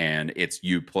things, and it's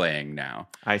you playing now.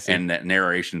 I see. And that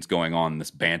narration's going on,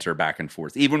 this banter back and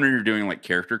forth, even when you're doing like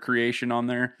character creation on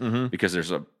there, because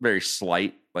there's a very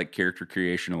slight like character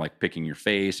creation of like picking your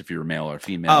face if you're a male or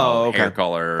female, hair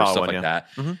color, stuff like that.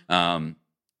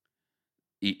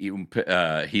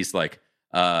 He's like,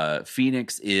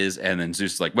 Phoenix is, and then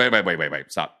Zeus is like, wait,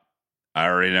 stop. I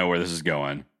already know where this is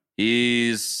going.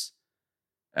 And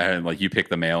like you pick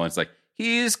the male, and it's like,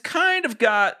 he's kind of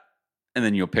got, and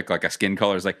then you'll pick like a skin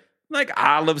color. It's like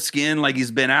olive skin, like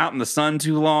he's been out in the sun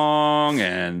too long,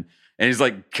 and he's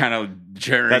like kind of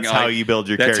sharing. That's like, how you build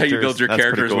your characters. That's how you build your That's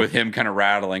characters cool. with him kind of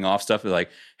rattling off stuff like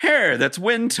hair that's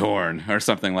wind torn or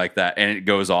something like that, and it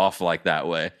goes off like that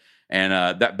way.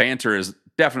 And that banter is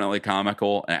definitely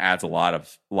comical and adds a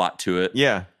lot to it.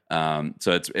 Yeah.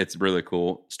 So it's really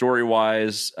cool. Story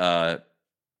wise,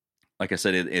 like I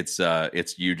said,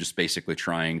 it's you just basically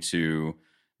trying to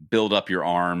build up your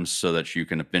arms so that you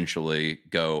can eventually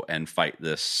go and fight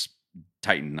this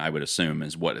Titan, I would assume,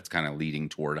 is what it's kind of leading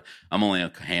toward. I'm only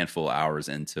a handful of hours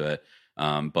into it.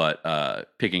 But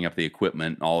picking up the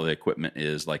equipment, all of the equipment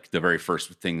is like the very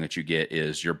first thing that you get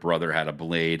is your brother had a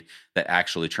blade that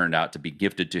actually turned out to be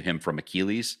gifted to him from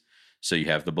Achilles. So you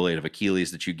have the blade of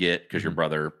Achilles that you get because your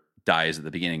brother dies at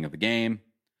the beginning of the game.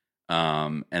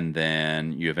 And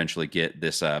then you eventually get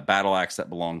this battle axe that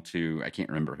belonged to, I can't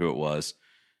remember who it was.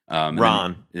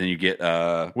 Ron. Then you get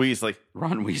Weasley.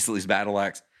 Ron Weasley's battle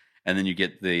axe. And then you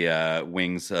get the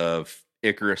wings of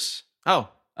Icarus. Oh.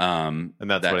 And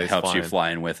that's that what helps flying. you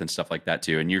flying with and stuff like that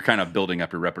too. And you're kind of building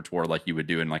up your repertoire like you would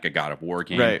do in like a God of War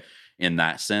game in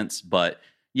that sense. But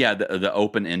yeah, the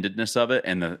open-endedness of it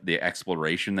and the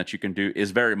exploration that you can do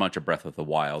is very much a Breath of the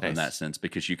Wild in that sense,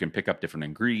 because you can pick up different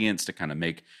ingredients to kind of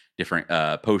make different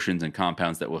potions and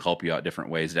compounds that will help you out different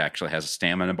ways. It actually has a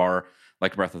stamina bar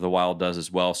like Breath of the Wild does as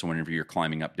well. So whenever you're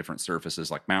climbing up different surfaces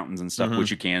like mountains and stuff,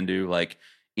 which you can do like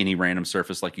any random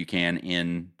surface like you can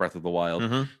in Breath of the Wild.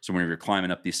 So whenever you're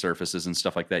climbing up these surfaces and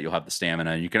stuff like that, you'll have the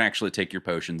stamina. You can actually take your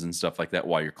potions and stuff like that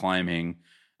while you're climbing.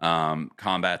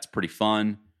 Combat's pretty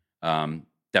fun.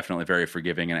 Definitely very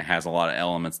forgiving, and it has a lot of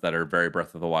elements that are very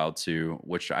Breath of the Wild too,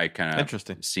 which I kind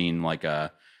of seen like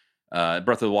a Breath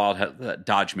of the Wild has that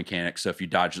dodge mechanic. So if you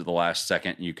dodge at the last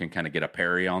second, you can kind of get a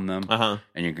parry on them,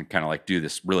 and you can kind of like do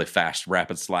this really fast,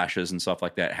 rapid slashes and stuff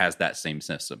like that. It has that same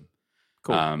system.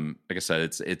 Cool. Like I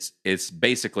said, it's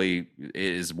basically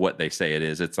is what they say it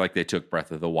is. It's like they took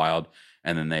Breath of the Wild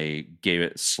and then they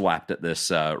slapped at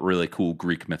this really cool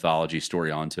Greek mythology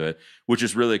story onto it, which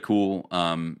is really cool.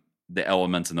 The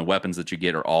elements and the weapons that you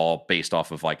get are all based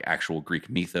off of like actual Greek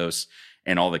mythos,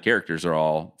 and all the characters are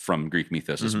all from Greek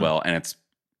mythos as well. And it's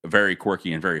very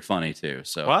quirky and very funny too.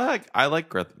 So I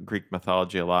like Greek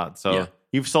mythology a lot. So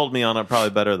you've sold me on it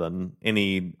probably better than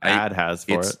any ad has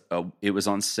for it. It was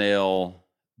on sale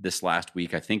this last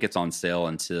week. I think it's on sale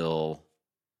until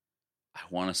I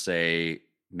want to say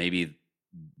maybe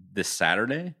this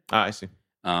Saturday. I see.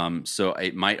 So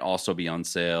it might also be on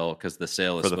sale because the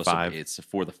sale is supposed to be, it's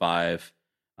for the 5.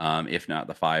 If not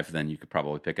the 5, then you could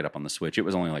probably pick it up on the Switch. It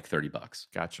was only like $30.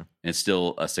 Gotcha. And it's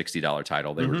still a $60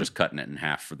 title. They were just cutting it in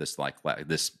half for this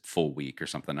this full week or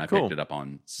something. I picked it up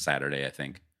on Saturday, I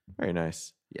think. Very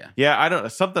nice. Yeah. I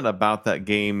don't. Something about that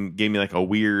game gave me like a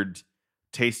weird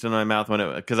taste in my mouth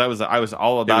because I was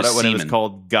all about it when it was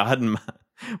called Gods and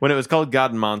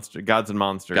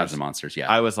Monsters. Yeah.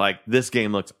 I was like, this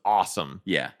game looks awesome.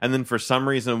 Yeah. And then for some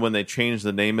reason, when they changed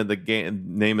the name of the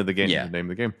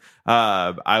game,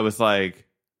 I was like,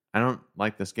 I don't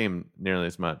like this game nearly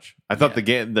as much. I thought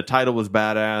the title was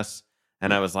badass,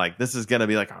 and I was like, this is going to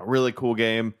be like a really cool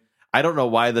game. I don't know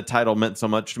why the title meant so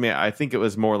much to me. I think it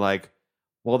was more like,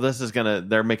 well,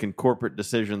 they're making corporate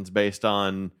decisions based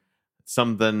on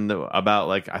something about,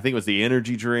 like, I think it was the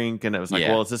energy drink, and it was like,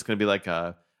 well, is this going to be like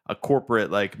a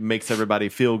corporate, like, makes everybody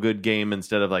feel good game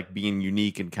instead of like being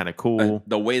unique and kind of cool?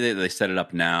 The way that they set it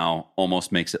up now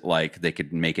almost makes it like they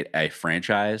could make it a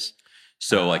franchise.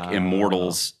 So like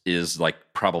Immortals is like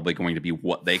probably going to be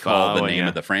what they call the name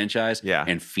of the franchise. Yeah.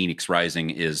 And Phoenix Rising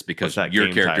is because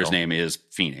your character's name is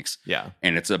Phoenix. Yeah.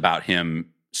 And it's about him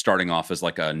starting off as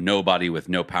like a nobody with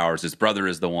no powers. His brother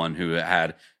is the one who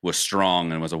was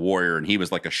strong and was a warrior, and he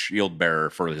was like a shield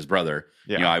bearer for his brother.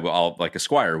 Yeah. You know, I'll like a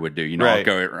squire would do. You know, Right.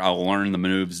 I'll learn the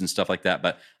moves and stuff like that,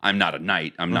 but I'm not a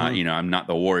knight. I'm not, I'm not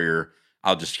the warrior.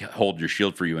 I'll just hold your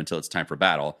shield for you until it's time for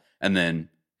battle. And then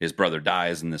his brother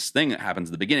dies, and this thing that happens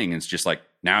at the beginning, and it's just like,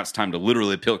 now it's time to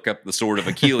literally pick up the sword of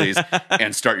Achilles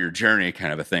and start your journey,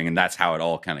 kind of a thing. And that's how it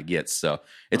all kind of gets. So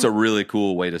it's a really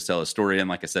cool way to tell a story. And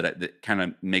like I said, it kind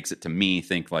of makes it, to me,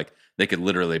 think like they could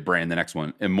literally brand the next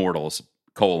one Immortals,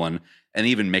 and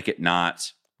even make it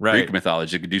not Greek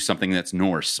mythology. They could do something that's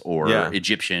Norse or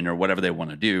Egyptian or whatever they want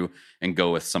to do, and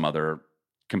go with some other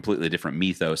completely different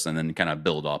mythos, and then kind of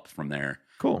build up from there.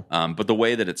 Cool. But the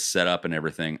way that it's set up and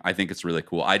everything, I think it's really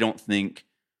cool. I don't think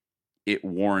it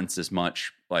warrants as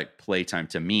much like playtime.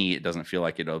 To me, it doesn't feel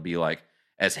like it'll be like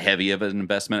as heavy of an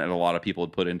investment as a lot of people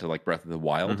would put into like Breath of the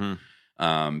Wild.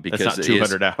 Because it's not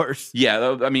 200 hours.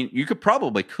 Yeah, I mean, you could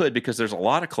because there's a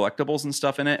lot of collectibles and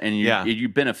stuff in it, and you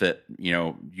benefit. You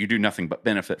know, you do nothing but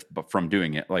benefit from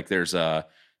doing it. Like there's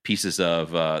pieces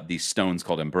of these stones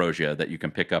called ambrosia that you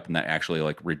can pick up, and that actually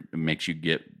like makes you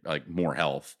get like more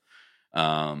health.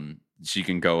 So you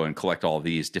can go and collect all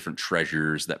these different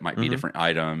treasures that might be different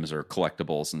items or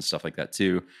collectibles and stuff like that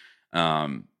too.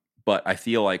 But I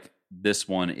feel like this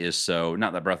one is so,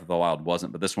 not that Breath of the Wild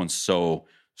wasn't, but this one's so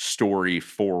story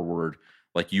forward.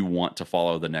 Like you want to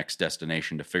follow the next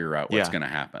destination to figure out what's going to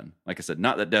happen. Like I said,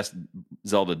 not that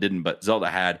Zelda didn't, but Zelda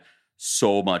had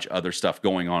so much other stuff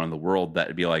going on in the world that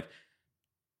it'd be like,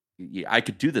 I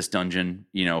could do this dungeon,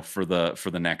 for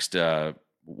the next,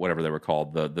 whatever they were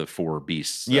called, the four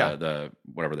beasts, the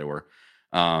whatever they were,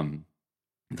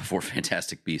 the four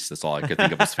fantastic beasts. That's all I could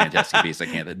think of as fantastic beasts.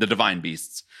 The divine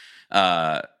beasts.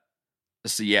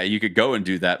 So yeah, you could go and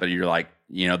do that, but you're like,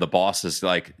 the boss is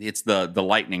like, it's the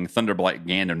lightning Thunderblight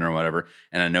Ganon or whatever.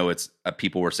 And I know it's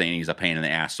people were saying he's a pain in the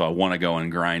ass. So I want to go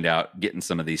and grind out getting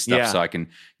some of these stuff so I can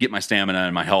get my stamina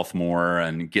and my health more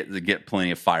and get plenty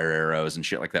of fire arrows and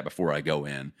shit like that before I go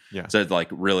in. Yeah. So it's like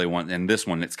really and this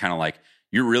one, it's kind of like,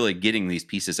 you're really getting these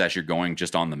pieces as you're going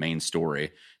just on the main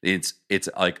story. It's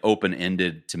like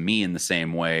open-ended to me in the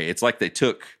same way. It's like they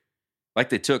took like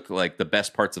the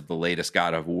best parts of the latest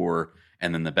God of War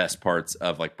and then the best parts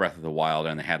of like Breath of the Wild,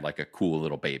 and they had like a cool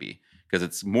little baby, because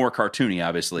it's more cartoony,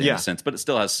 obviously, in a sense, but it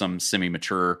still has some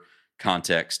semi-mature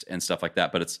context and stuff like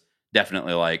that. But it's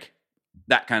definitely like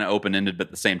that kind of open-ended, but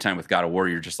at the same time with God of War,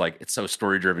 you're just like, it's so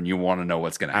story-driven, you want to know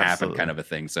what's going to happen, kind of a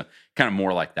thing. So kind of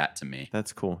more like that to me.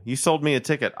 That's cool. You sold me a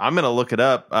ticket. I'm going to look it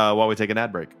up while we take an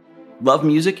ad break. Love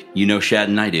music? You know Shad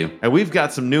and I do. And we've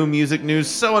got some new music news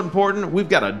so important, we've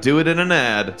got to do it in an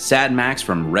ad. Sad Max,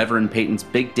 from Reverend Peyton's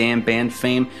Big Damn Band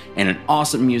fame and an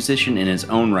awesome musician in his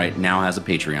own right, now has a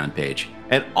Patreon page.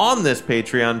 And on this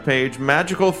Patreon page,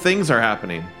 magical things are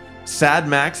happening. Sad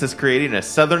Max is creating a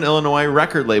Southern Illinois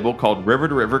record label called River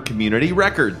to River Community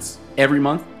Records. Every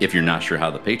month, if you're not sure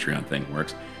how the Patreon thing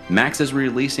works, Max is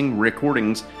releasing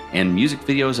recordings and music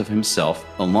videos of himself,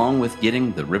 along with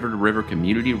getting the River to River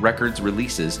Community Records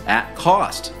releases at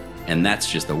cost. And that's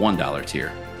just the $1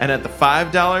 tier. And at the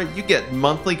 $5, you get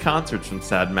monthly concerts from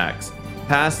Sad Max.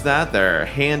 Past that, there are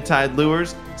hand-tied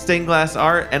lures, stained glass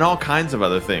art, and all kinds of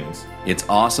other things. It's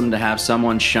awesome to have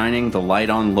someone shining the light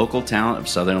on local talent of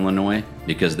Southern Illinois,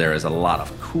 because there is a lot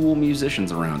of cool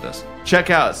musicians around us. Check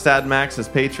out Sad Max's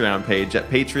Patreon page at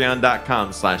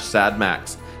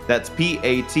patreon.com/sadmax. That's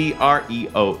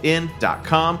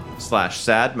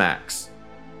patreon.com/sadmax.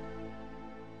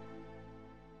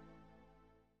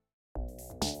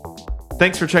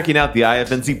 Thanks for checking out the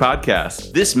IFNZ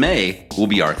podcast. This May will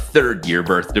be our 3rd year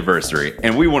birthdiversary,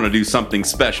 and we want to do something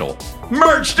special.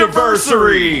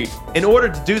 Merchdiversary! In order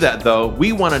to do that, though,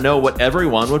 we want to know what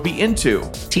everyone would be into.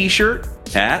 T-shirt,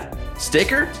 hat,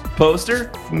 sticker,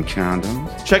 poster, and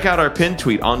condoms. Check out our pinned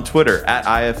tweet on Twitter at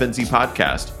IFNZ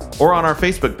Podcast, or on our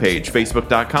Facebook page,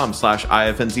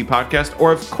 facebook.com/IFNZ Podcast,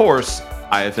 or of course,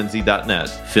 ifnz.net.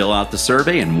 Fill out the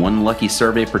survey, and one lucky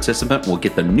survey participant will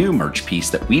get the new merch piece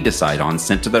that we decide on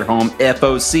sent to their home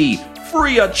FOC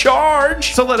free of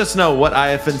charge. So let us know what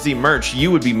IFNZ merch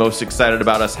you would be most excited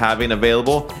about us having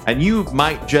available, and you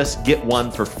might just get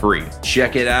one for free.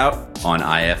 Check it out on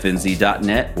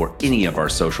ifnz.net or any of our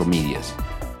social medias.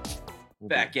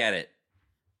 Back at it.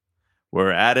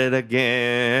 We're at it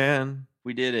again.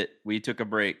 We did it. We took a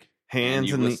break. Hands and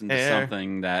you in the listened air. to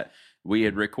something that we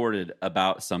had recorded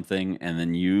about something, and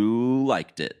then you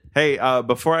liked it. Hey,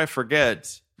 before I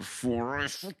forget,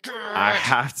 I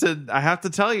have to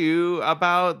tell you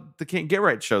about the Can't Get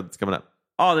Right show that's coming up.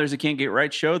 Oh, there's a Can't Get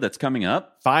Right show that's coming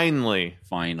up? Finally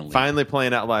playing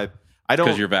out live. I don't,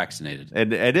 because you're vaccinated.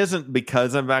 and it isn't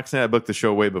because I'm vaccinated. I booked the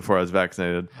show way before I was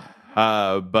vaccinated.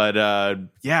 But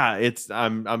yeah,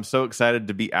 I'm so excited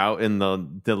to be out in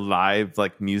the live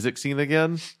like music scene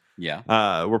again.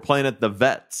 Yeah. We're playing at the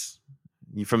Vets.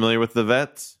 You familiar with the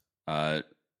Vets?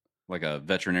 Like a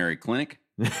veterinary clinic?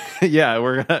 Yeah,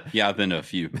 we're gonna. Yeah, I've been to a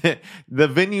few. The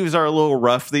venues are a little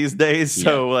rough these days,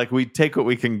 so like we take what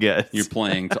we can get. You're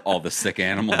playing to all the sick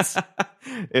animals.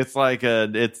 It's like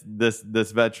it's this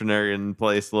veterinarian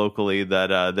place locally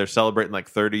that they're celebrating like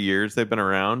 30 years they've been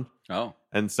around. Oh,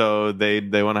 And so they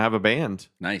want to have a band.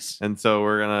 nice. And so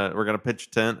we're gonna pitch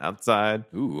a tent outside.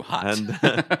 Ooh, hot.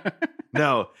 And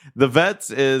no, the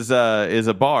Vets is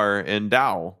a bar in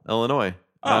Dowell, Illinois.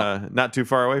 Oh. Not too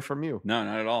far away from you. No,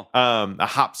 not at all. A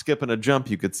hop, skip, and a jump,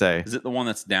 you could say. Is it the one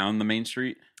that's down the main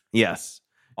street? Yes.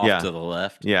 Off Yeah. to the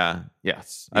left? Yeah.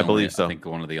 Yes. The I only- believe so. I think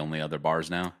one of the only other bars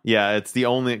now. Yeah, it's the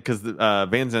only because Van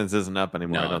Zandt's isn't up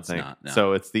anymore. No, I don't it's think. not, no.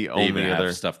 So it's the They even only have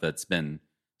other. stuff that's been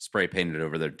spray painted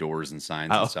over their doors and signs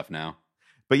Oh. and stuff now.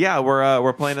 But yeah,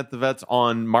 we're playing at the Vets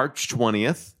on March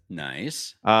 20th.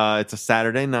 Nice. It's a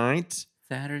Saturday night,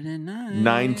 Saturday night.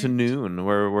 9 to noon.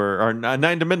 Or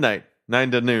 9 to midnight,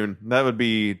 9 to noon. That would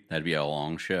be, That'd be a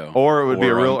long show. or it would be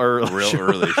a real early, real show.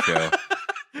 early show.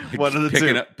 One of the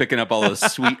two. Picking up all those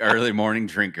sweet early morning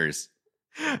drinkers.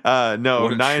 No,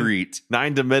 What a 9 treat.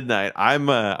 9 to midnight. I'm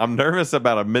nervous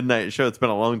about a midnight show. It's been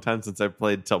a long time since I've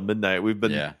played till midnight. We've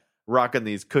been Yeah. rocking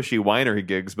these cushy winery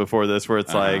gigs before this, where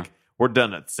it's like we're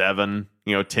done at 7,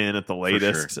 10 at the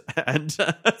latest, and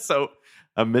so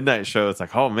a midnight show. It's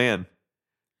like, oh man,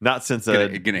 not since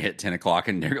Gonna hit 10 o'clock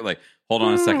and you're like, hold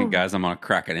on a second, guys. I'm gonna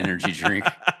crack an energy drink.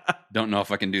 Don't know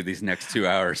if I can do these next 2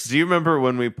 hours. Do you remember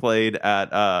when we played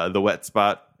at the Wet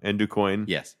Spot in DuQuoin?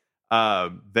 Yes.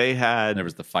 They had There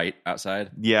was the fight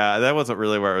outside. yeah, that wasn't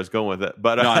really where I was going with it,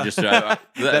 but No, I just that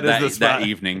is the spot. that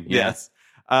evening. Yeah.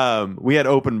 Yes. We had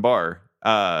open bar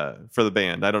for the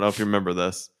band. I don't know if you remember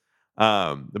this.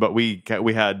 But we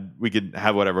could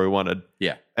have whatever we wanted.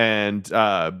 Yeah. And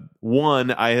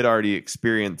one, I had already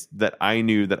experienced that. I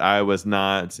knew that I was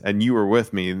not, and you were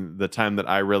with me the time that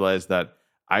I realized that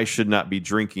I should not be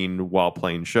drinking while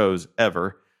playing shows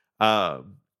ever.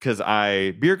 Because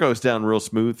beer goes down real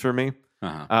smooth for me.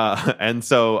 Uh-huh. And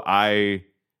so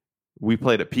we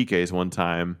played at PK's one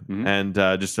time, Mhm. and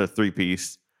just a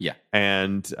 3-piece. Yeah.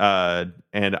 And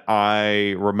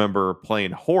I remember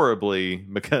playing horribly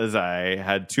because I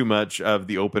had too much of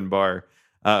the open bar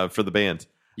for the band.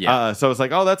 Yeah. So I was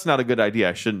like, oh, that's not a good idea.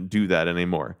 I shouldn't do that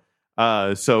anymore.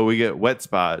 So we get Wet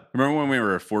Spot. Remember when we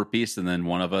were a 4-piece and then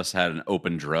one of us had an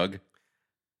open drug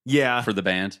Yeah. for the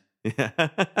band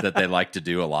that they like to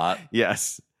do a lot?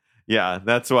 Yes. Yeah,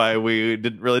 that's why we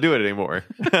didn't really do it anymore.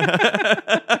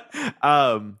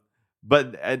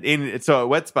 But so at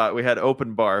Wet Spot, we had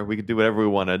open bar. We could do whatever we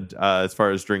wanted as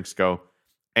far as drinks go.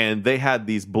 And they had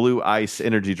these blue ice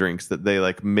energy drinks that they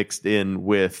like mixed in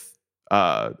with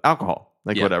alcohol,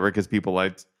 like Yeah. whatever, because people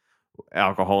liked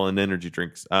alcohol and energy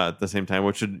drinks at the same time,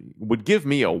 which would give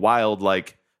me a wild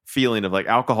like feeling of like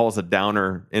alcohol is a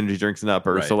downer, energy drinks an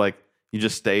upper. Right. So like you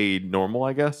just stay normal,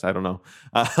 I guess. I don't know.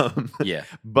 Yeah.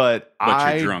 But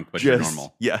you're drunk, but you're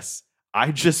normal. Yes.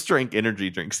 I just drank energy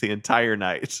drinks the entire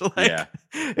night. Like, Yeah.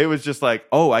 It was just like,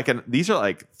 oh, these are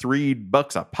like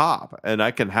 $3 a pop, and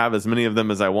I can have as many of them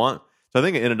as I want. So I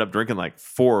think I ended up drinking like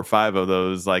 4 or 5 of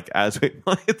those, like as we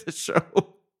played the show.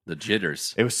 The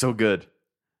jitters. It was so good.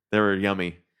 They were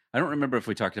yummy. I don't remember if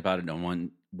we talked about it on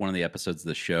one of the episodes of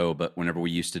the show, but whenever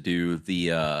we used to do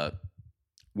the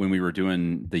when we were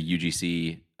doing the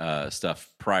UGC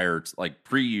stuff prior to, like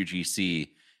pre-UGC,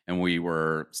 and we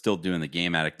were still doing the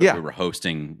Game Addict, but Yeah. we were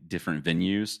hosting different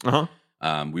venues.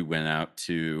 Uh-huh. We went out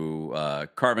to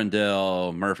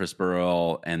Carbondale,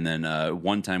 Murfreesboro, and then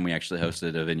one time we actually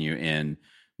hosted a venue in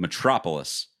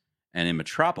Metropolis. And in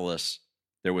Metropolis,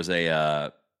 there was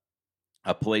a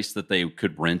place that they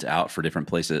could rent out for different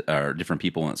places or different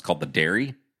people, and it's called the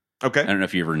Dairy. Okay. I don't know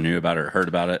if you ever knew about it or heard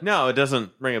about it. No, it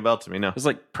doesn't ring a bell to me. No. It was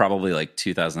like probably like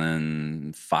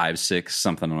 2005, 6,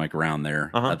 something like around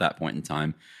there Uh-huh. at that point in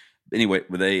time. anyway,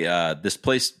 they this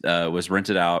place was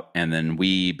rented out, and then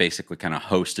we basically kind of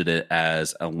hosted it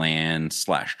as a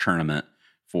LAN/tournament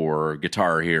for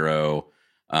Guitar Hero,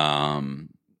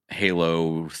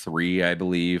 Halo 3, I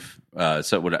believe. So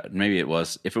it would, maybe it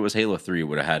was, if it was Halo 3, it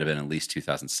would have had to been at least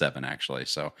 2007, actually.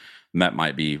 So that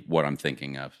might be what I'm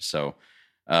thinking of. So,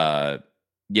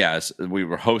 we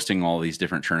were hosting all these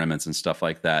different tournaments and stuff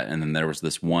like that. And then there was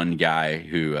this one guy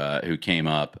who came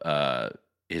up.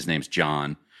 His name's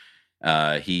John.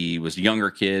 He was a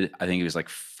younger kid. I think he was like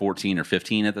 14 or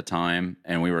 15 at the time.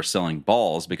 And we were selling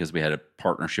balls because we had a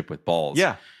partnership with Balls.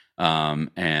 Yeah.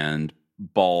 And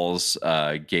Balls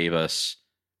gave us,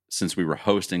 since we were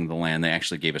hosting the LAN, they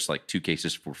actually gave us like 2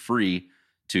 cases for free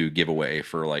to give away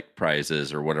for like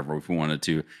prizes or whatever if we wanted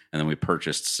to. And then we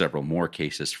purchased several more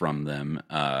cases from them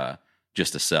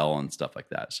just to sell and stuff like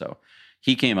that. So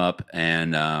he came up,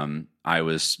 and I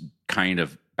was kind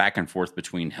of back and forth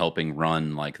between helping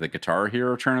run like the Guitar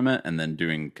Hero tournament and then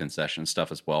doing concession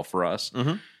stuff as well for us.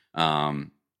 Mm-hmm.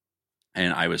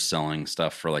 And I was selling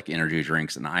stuff for like energy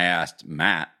drinks. And I asked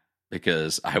Matt,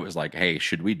 because I was like, hey,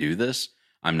 should we do this?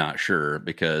 I'm not sure,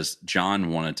 because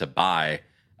John wanted to buy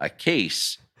a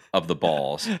case of the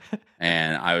balls.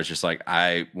 And I was just like,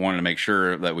 I wanted to make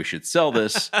sure that we should sell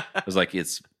this. I was like,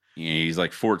 he's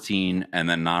like 14. And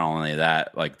then not only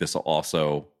that, like this will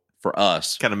also, for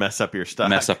us, kind of mess up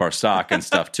our stock and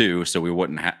stuff too. So we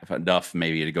wouldn't have enough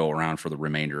maybe to go around for the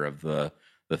remainder of the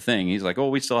thing. He's like, oh,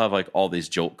 we still have like all these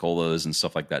Jolt Colas and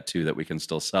stuff like that too that we can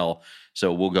still sell.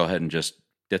 So we'll go ahead and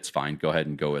that's fine. Go ahead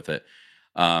and go with it.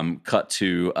 Cut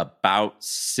to about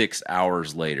 6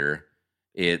 hours later.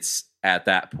 It's at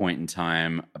that point in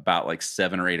time about like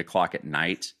 7 or 8 o'clock at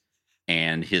night,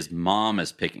 and his mom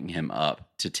is picking him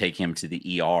up to take him to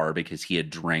the ER because he had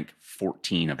drank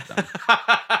 14 of them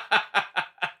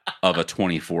of a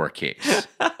 24 case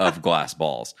of glass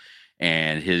balls.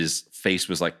 And his face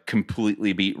was like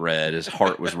completely beet red. His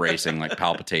heart was racing, like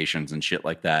palpitations and shit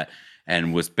like that,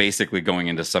 and was basically going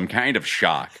into some kind of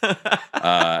shock.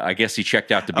 I guess he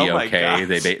checked out to be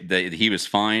okay. He was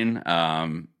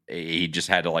fine. He just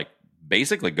had to like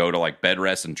basically go to like bed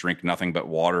rest and drink nothing but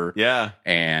water. Yeah.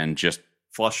 And just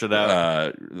flush it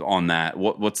out on that.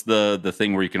 What's the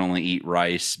thing where you can only eat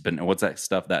rice? But what's that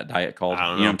stuff, that diet called? I don't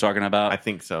know. You know what I'm talking about? I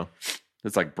think so.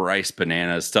 It's like rice,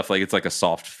 bananas, stuff like, it's like a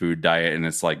soft food diet, and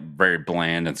it's like very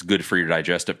bland. It's good for your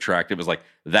digestive tract. It was like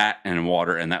that and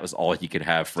water, and that was all he could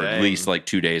have for at least like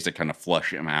 2 days to kind of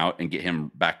flush him out and get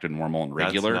him back to normal and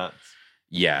regular. That's nuts.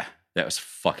 Yeah, that was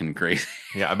fucking crazy.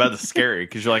 Yeah, I bet it's scary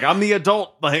because you're like, I'm the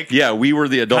adult. Like, yeah, we were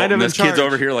the adult, kind of and this kid's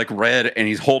over here like red, and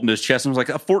he's holding his chest, and was like,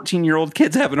 a 14-year-old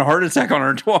kid's having a heart attack on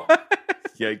her twat.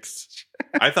 Yikes!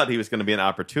 I thought he was going to be an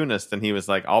opportunist, and he was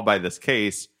like, I'll buy this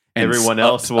case. And everyone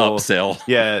else will upsell.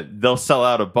 Yeah, they'll sell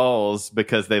out of balls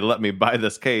because they let me buy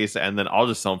this case, and then I'll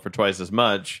just sell them for twice as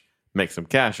much, make some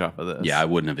cash off of this. Yeah, I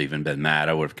wouldn't have even been mad.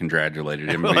 I would have congratulated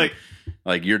him.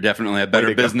 like you're definitely a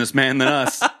better businessman than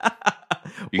us.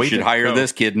 You should hire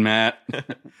this kid, Matt.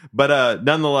 But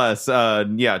nonetheless,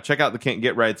 check out the Can't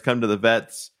Get Rights. Come to the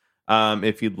Vets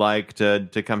if you'd like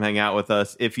to come hang out with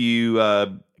us. If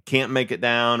you can't make it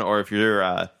down, or if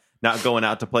you're not going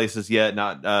out to places yet,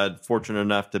 not fortunate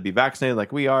enough to be vaccinated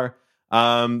like we are,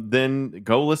 then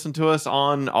go listen to us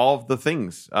on all of the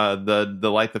things. The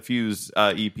Light the Fuse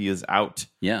EP is out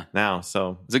now.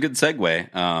 So it's a good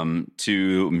segue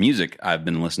to music I've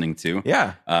been listening to.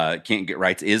 Yeah. Can't Get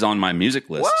Rights is on my music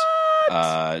list.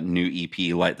 What? New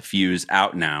EP, Light the Fuse,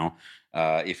 out now.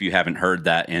 If you haven't heard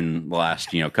that in the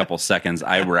last couple seconds,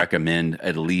 I recommend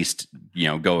at least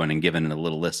going and giving it a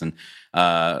little listen.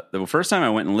 The first time I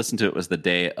went and listened to it was the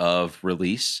day of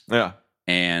release. Yeah,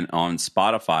 and on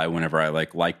Spotify, whenever I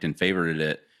liked and favorited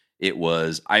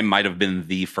it, I might have been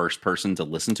the first person to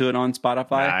listen to it on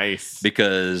Spotify. Nice,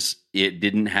 because it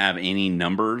didn't have any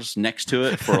numbers next to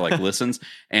it for listens,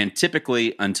 and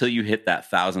typically until you hit that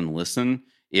 1,000 listen,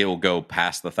 it will go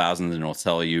past the 1,000 and it'll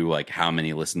tell you how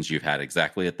many listens you've had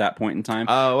exactly at that point in time.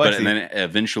 Oh, and then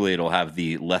eventually it'll have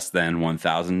the less than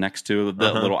 1,000 next to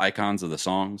the little icons of the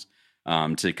songs,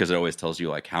 because it always tells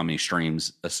you how many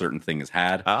streams a certain thing has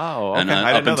had. Oh, okay. And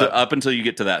I didn't know that. Up until you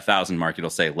get to that 1,000 mark, it'll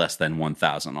say less than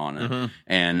 1,000 on it. Mm-hmm.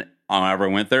 And whenever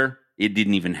I went there, it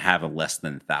didn't even have a less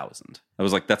than 1,000. I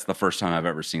was like, that's the first time I've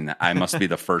ever seen that. I must be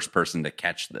the first person to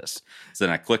catch this. So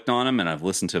then I clicked on him, and I've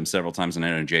listened to him several times. And I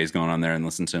know Jay's gone on there and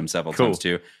listened to him several times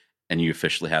too. And you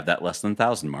officially have that less than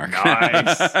 1,000 mark.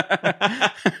 Nice.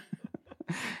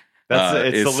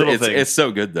 It's the little thing. It's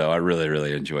so good though. I really,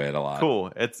 really enjoy it a lot.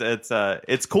 Cool.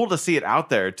 It's cool to see it out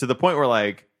there, to the point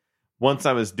where once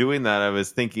I was doing that, I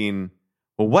was thinking,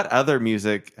 well, what other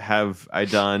music have I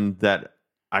done that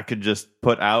I could just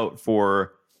put out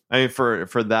for. I mean, for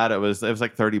that, it was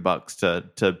like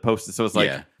 $30 to post it. So it's like,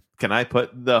 Yeah. can I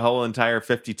put the whole entire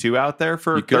 52 out there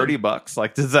for You could. $30?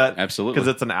 Like, does that Absolutely. because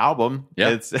it's an album? Yeah.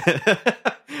 It's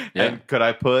Yeah. And could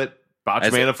I put Botch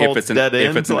If Manifold's it's Dead End?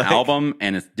 if it's an Like, album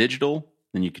and it's digital,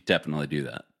 then you could definitely do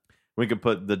that. we could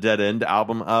put the Dead End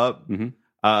album up Mhm.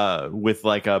 with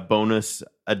like a bonus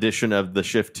edition of the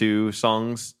Shift 2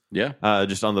 songs. Yeah.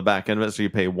 Just on the back end of it, so you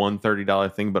pay one $30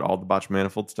 thing, but all the Botch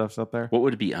Manifold stuff's up there. What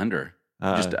would it be under?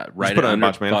 Just write put it it under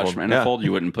on Botch Manifold.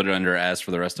 You wouldn't put it under As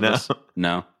for the Rest of No. Us?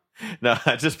 No. No,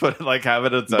 I just put it like have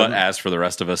it its But own. As for the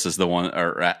Rest of Us is the one,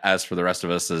 or As for the Rest of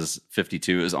Us is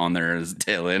 52 is on there as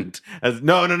tail end.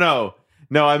 No.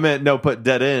 I meant put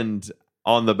Dead End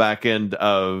on the back end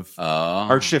of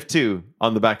or Shift 2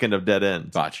 on the back end of Dead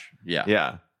End. Botch. Yeah.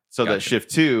 Yeah. So that Gotcha.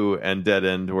 Shift 2 and Dead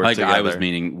End were Like together. I was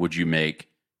meaning, would you make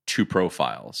 2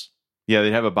 profiles Yeah,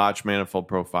 they have a Botch Manifold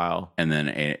profile. and then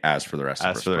As for the Rest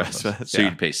of As for the Rest of Us, So yeah.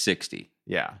 you'd pay 60.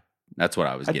 Yeah. That's what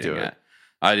I was I'd getting do it. at.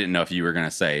 I didn't know if you were going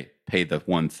to say pay the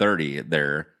 130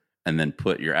 there and then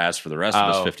put your As for the Rest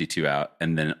of Us 52 out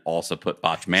and then also put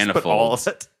Botch Just put all Manifold of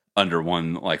it. under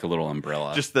one, like a little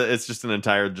umbrella. It's just an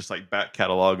entire like back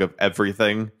catalog of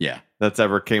everything yeah. that's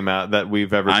ever came out that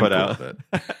we've ever I'm put cool out. with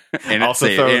it. And, Also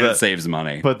it, throw and the- it saves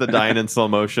money. Put the Dying in Slow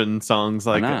Motion songs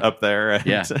like not? up there. And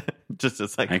Yeah. just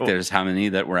it's like I think cool. there's how many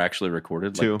that were actually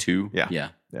recorded? Two. Like 2? Yeah. Yeah.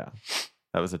 Yeah.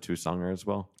 That was a 2-songer as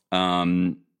well.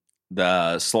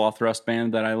 The Sloth Rust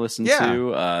band that I listened Yeah.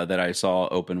 to, that I saw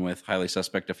open with Highly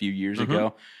Suspect a few years Mm-hmm.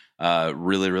 ago,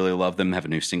 really, really love them. They have a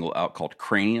new single out called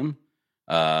Cranium.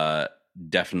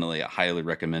 Definitely a highly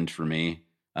recommend for me.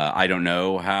 I Don't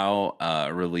Know How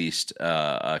released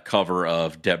a cover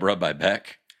of Deborah by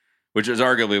Beck, which is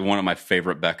arguably one of my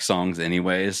favorite Beck songs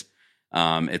anyways.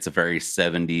 It's a very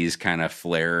 70s kind of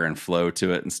flair and flow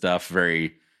to it and stuff.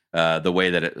 Very, the way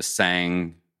that it was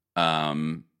sang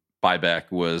by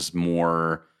Beck was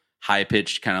more high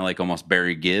pitched, kind of like almost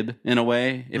Barry Gibb in a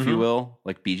way, if you will,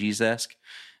 like Bee Gees esque.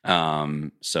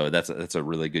 So that's a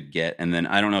really good get. And then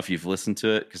I don't know if you've listened to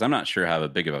it because I'm not sure how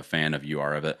big of a fan of you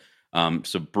are of it.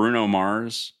 So Bruno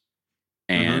Mars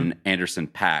and Anderson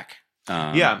 .Paak.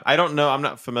 Yeah, I don't know. I'm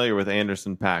not familiar with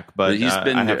Anderson .Paak, but he's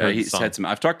been I have heard the he's song. had some.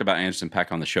 I've talked about Anderson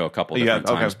 .Paak on the show a couple Yeah,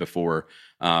 different times before.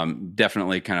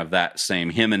 Definitely kind of that same.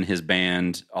 Him and his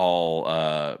band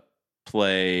all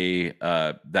play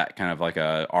that kind of like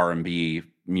a R&B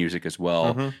music as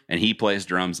well, and he plays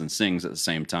drums and sings at the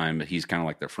same time. But he's kind of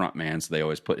like their front man, so they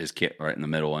always put his kit right in the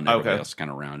middle, and everybody else is kind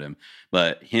of around him.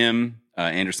 But him,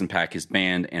 Anderson .Paak, his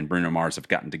band, and Bruno Mars have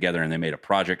gotten together, and they made a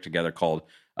project together called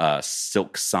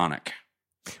Silk Sonic.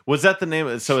 Was that the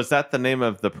name? So is that the name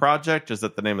of the project? Is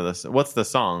that the name of this? What's the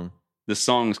song? The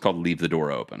song is called Leave the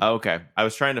Door Open. Oh, okay, I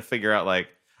was trying to figure out like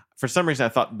for some reason I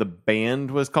thought the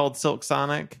band was called Silk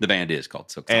Sonic, The band is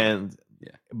called Silk Sonic. and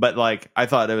Yeah. but like I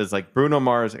thought it was like Bruno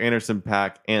Mars, Anderson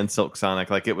 .Paak, and Silk Sonic.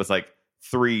 Like it was like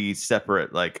 3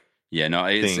 separate like. Yeah, no,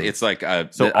 things. it's like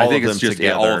So I all think of it's them just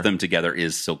all together. of them together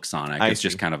is Silk Sonic. I It's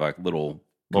just see. kind of a little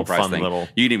Little comprised fun thing. little-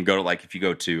 You can even go to like if you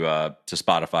go to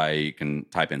Spotify, you can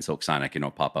type in Silk Sonic and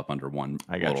it'll pop up under one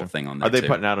I gotcha. little thing on there. Are they too.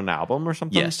 putting out an album or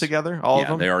something Yes. together? All of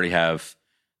them. They already have.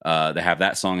 They have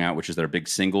that song out, which is their big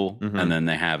single, Mhm. and then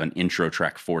they have an intro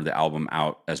track for the album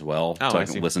out as well Oh, to I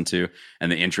see. listen to.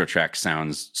 And the intro track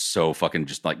sounds so fucking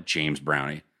just like James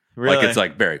Brownie. Really? Like it's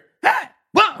like very, hey,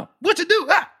 wow, what you do?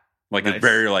 Ah! Like Nice. it's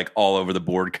very like all over the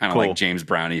board, kind of Cool. like James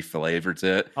Brownie flavor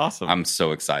to it. Awesome. I'm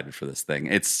so excited for this thing.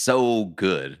 It's so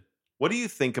good. What do you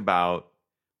think about?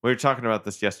 We were talking about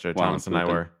this yesterday, While Thomas I'm and I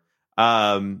pooping.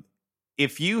 were.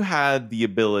 If you had the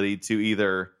ability to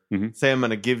either Mhm. say, I'm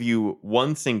going to give you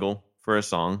one single for a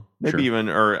song, maybe Sure. even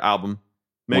or album,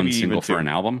 maybe One even single two. for an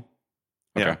album.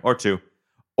 Yeah, Okay. or 2,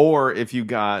 or if you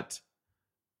got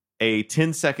a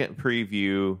 10-second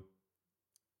preview,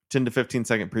 10 to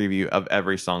 15-second preview of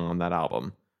every song on that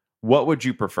album, what would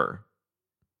you prefer?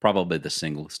 Probably the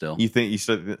single still. You think you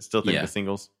still think Yeah. the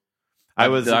singles?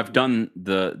 I've done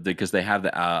because they have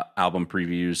the album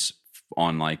previews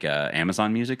on like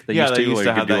Amazon Music. They Yeah, used they to, used or to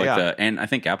you have could do that, like and I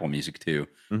think Apple Music too,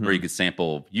 Mhm. where you could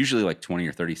sample usually like 20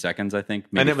 or 30 seconds. I think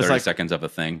maybe And it was 30 like- seconds of a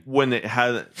thing. when it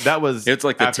had that was It's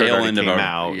like the after it tail already end of came a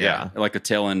out, yeah. like the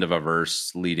tail end of a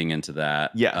verse leading into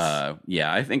that. Yes.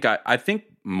 Yeah. I think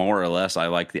more or less I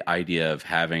like the idea of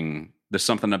having there's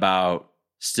something about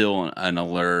still an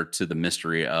allure to the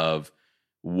mystery of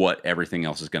what everything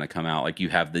else is going to come out. Like you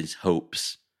have these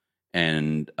hopes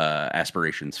and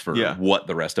aspirations for Yeah. what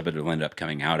the rest of it will end up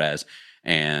coming out as.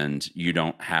 And you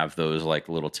don't have those like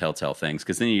little telltale things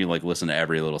because then you like listen to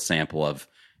every little sample of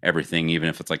everything, even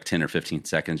if it's like 10 or 15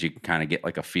 seconds, you can kind of get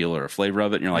like a feel or a flavor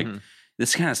of it. And you're like, Mhm.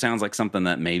 this kind of sounds like something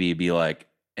that maybe be like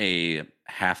a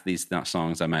half these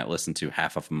songs I might listen to,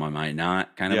 half of them I might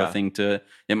not, kind of a thing to it.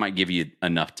 It might give you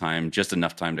enough time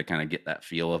to kind of get that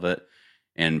feel of it.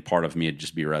 And part of me would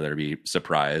just be rather be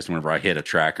surprised whenever I hit a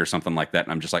track or something like that.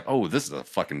 And I'm just like, oh, this is a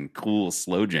fucking cool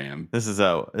slow jam. This is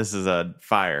a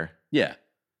fire. Yeah.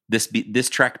 This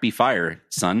track be fire,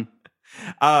 son.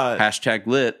 Hashtag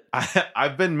lit.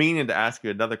 I've been meaning to ask you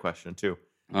another question too.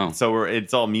 Oh, so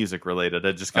it's all music related.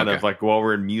 It just kind of like while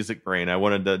we're in music brain, I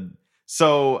wanted to.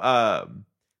 So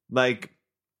like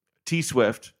T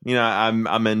Swift, you know,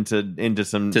 I'm into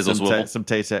some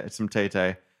Tay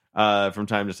Tay from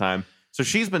time to time. So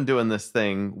she's been doing this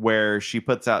thing where she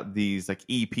puts out these like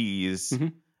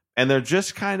EPs, and they're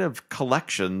just kind of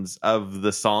collections of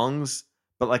the songs,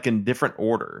 but like in different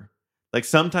order. Like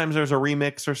sometimes there's a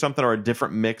remix or something or a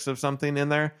different mix of something in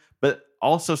there, but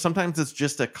also sometimes it's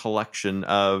just a collection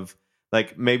of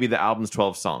like maybe the album's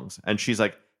 12 songs, and she's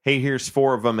like, hey, here's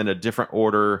 4 of them in a different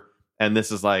order, and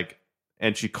this is like,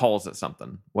 and she calls it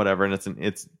something, whatever, and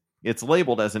it's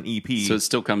labeled as an EP. So it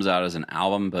still comes out as an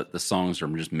album, but the songs are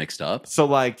just mixed up. So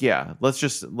like, yeah, let's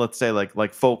say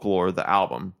like Folklore, the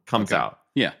album comes out.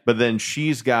 Yeah. But then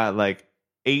she's got like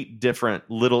 8 different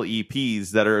little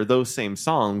EPs that are those same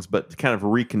songs, but kind of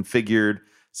reconfigured.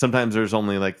 Sometimes there's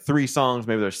only like 3 songs,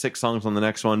 maybe there's 6 songs on the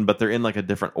next one, but they're in like a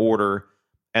different order,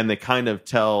 and they kind of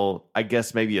tell, I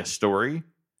guess, maybe a story.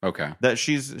 Okay. That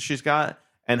she's got.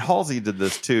 And Halsey did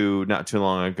this too not too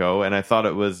long ago, and I thought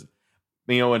it was,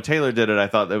 you know, when Taylor did it, I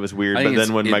thought that was weird. But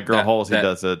then when my girl Halsey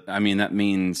does it, I mean, that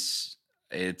means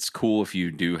it's cool if you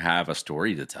do have a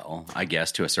story to tell, I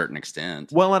guess, to a certain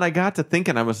extent. Well, and I got to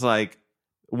thinking, I was like,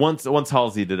 once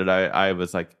Halsey did it, I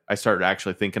was like, I started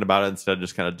actually thinking about it instead of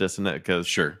just kind of dissing it because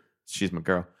she's my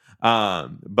girl.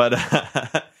 But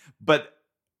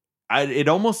it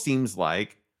almost seems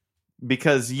like,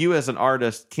 because you as an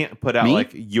artist can't put out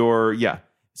like your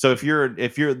So if you're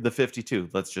the 52,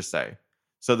 let's just say.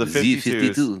 So the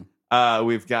 52s,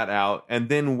 we've got out, and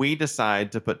then we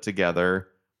decide to put together,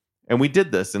 and we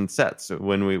did this in sets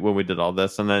when we did all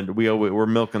this, and then we're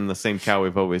milking the same cow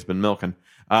we've always been milking.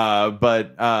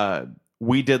 But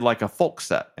we did like a folk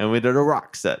set, and we did a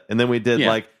rock set, and then we did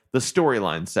like the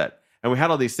storyline set, and we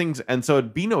had all these things, and so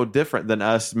it'd be no different than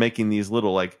us making these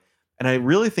little like, and I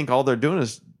really think all they're doing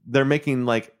is they're making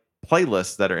like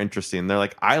playlists that are interesting. They're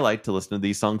like, I like to listen to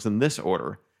these songs in this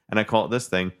order, and I call it this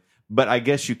thing. But I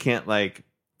guess you can't like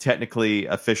technically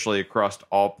officially across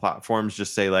all platforms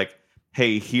just say like,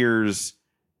 hey, here's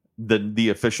the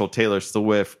official Taylor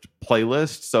Swift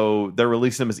playlist. So they're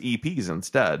releasing them as EPs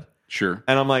instead. Sure.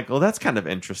 And I'm like, well, that's kind of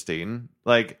interesting.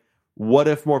 Like, what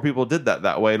if more people did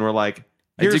that way? And we're like,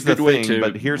 here's the thing,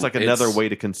 but here's like another way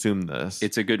to consume this.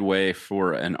 It's a good way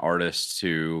for an artist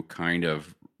to kind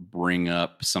of bring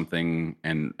up something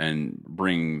and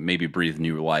breathe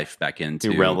new life back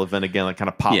into, relevant again, like kind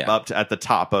of pop up at the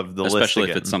top of the list, especially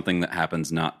if it's something that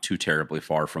happens not too terribly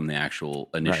far from the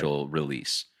actual initial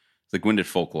release. Like, when did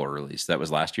Folklore release? That was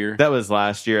last year. That was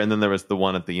last year, and then there was the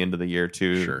one at the end of the year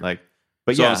too. Sure. Like,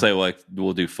 but so I'll say like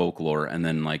we'll do Folklore, and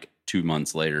then like 2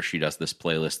 months later, she does this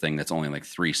playlist thing that's only like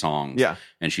 3 songs. Yeah.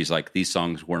 And she's like, these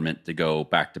songs were meant to go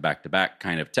back to back to back,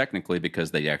 kind of technically,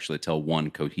 because they actually tell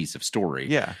one cohesive story.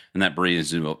 Yeah. And that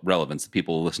brings relevance. The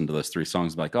people who listen to those 3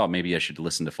 songs be like, oh, maybe I should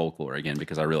listen to Folklore again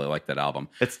because I really like that album.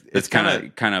 It's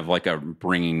kind of like a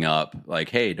bringing up, like,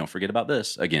 hey, don't forget about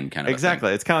this again, kind of.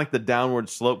 Exactly. It's kind of like the downward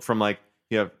slope from like,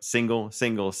 you have single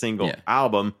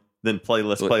album, then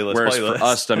playlist. Whereas for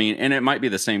us, I mean, and it might be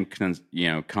the same,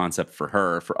 concept for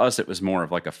her. For us, it was more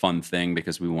of like a fun thing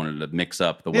because we wanted to mix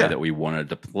up the way that we wanted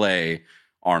to play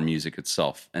our music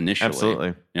itself initially. Absolutely.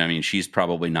 You know, I mean, she's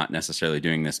probably not necessarily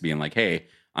doing this being like, hey,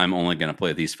 I'm only going to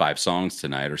play these 5 songs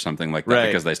tonight or something like that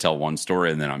because they tell one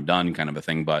story and then I'm done, kind of a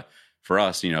thing. But for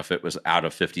us, if it was out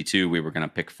of 52, we were going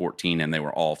to pick 14 and they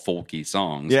were all folky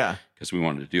songs. Yeah. Because we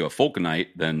wanted to do a folk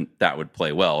night, then that would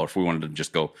play well. Or if we wanted to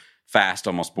just go fast,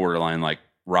 almost borderline like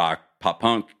rock, pop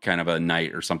punk kind of a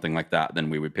night or something like that, then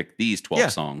we would pick these 12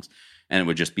 songs, and it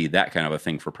would just be that kind of a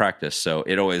thing for practice. So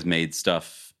it always made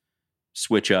stuff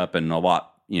switch up and a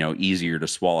lot, easier to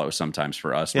swallow sometimes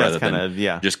for us rather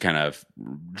than just kind of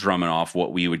drumming off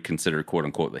what we would consider quote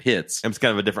unquote the hits. It's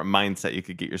kind of a different mindset you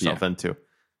could get yourself into.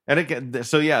 And again,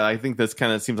 I think this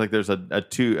kind of seems like there's a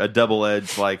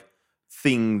double-edged like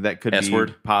thing that could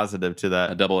be positive to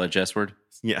that. A double-edged S word?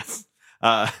 Yes.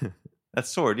 That's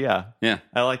sword, yeah.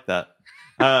 I like that.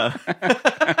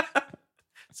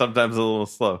 Sometimes a little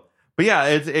slow, but yeah,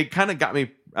 it kind of got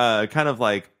me kind of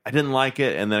like I didn't like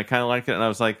it, and then I kind of liked it, and I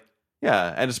was like,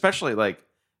 yeah, and especially like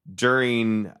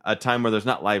during a time where there's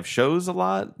not live shows a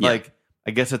lot, like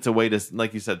I guess it's a way to,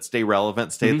 like you said, stay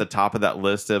relevant, stay at the top of that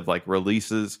list of like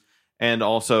releases, and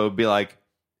also be like,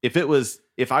 if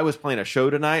I was playing a show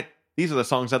tonight, these are the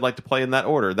songs I'd like to play in that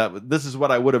order. This is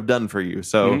what I would have done for you.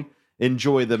 So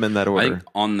enjoy them in that order. I think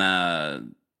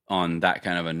on that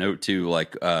kind of a note too,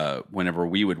 like whenever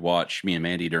we would watch, me and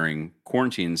Mandy during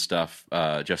quarantine stuff,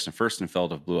 Justin Furstenfeld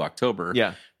of Blue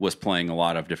October was playing a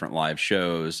lot of different live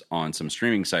shows on some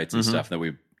streaming sites and stuff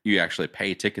that you actually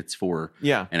pay tickets for.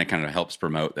 Yeah. And it kind of helps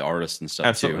promote the artists and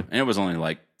stuff too. And it was only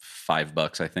like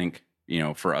 $5, I think,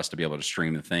 for us to be able to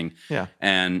stream the thing. Yeah.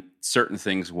 And certain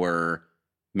things were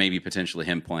maybe potentially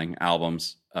him playing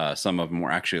albums. Some of them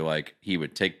were actually like he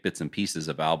would take bits and pieces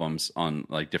of albums on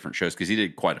like different shows, because he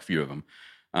did quite a few of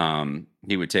them.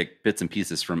 He would take bits and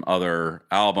pieces from other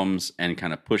albums and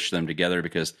kind of push them together,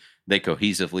 because they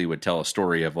cohesively would tell a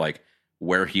story of like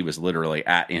where he was literally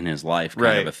at in his life,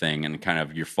 kind of a thing, and kind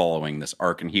of you're following this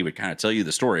arc, and he would kind of tell you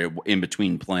the story in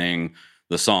between playing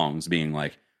the songs, being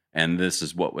like, and this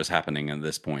is what was happening at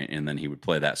this point, and then he would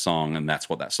play that song, and that's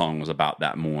what that song was about,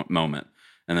 that moment.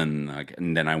 And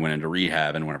then I went into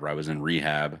rehab, and whenever I was in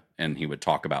rehab, and he would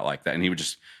talk about like that, and he would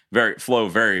just flow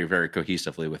very, very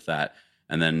cohesively with that.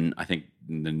 And then I think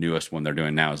the newest one they're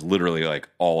doing now is literally like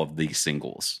all of these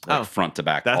singles, like front to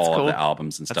back, all of the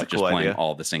albums and stuff, just playing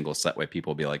all the singles. That way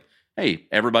people will be like, hey,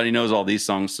 everybody knows all these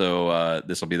songs, so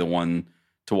this will be the one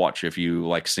to watch if you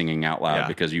like singing out loud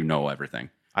because you know everything.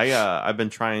 I've been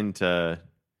trying to.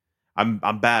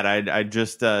 I'm bad. I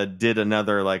just did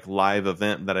another like live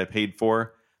event that I paid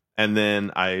for, and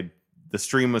then the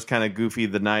stream was kind of goofy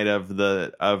the night of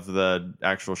the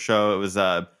actual show. It was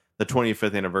the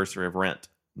 25th anniversary of Rent,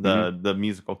 the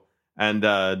musical,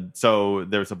 and so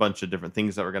there's a bunch of different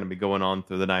things that were going to be going on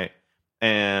through the night.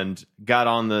 And got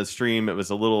on the stream. It was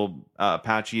a little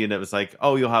patchy, and it was like,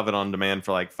 oh, you'll have it on demand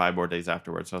for like 5 more days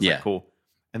afterwards. So I was like, cool.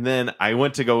 And then I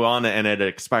went to go on it, and it had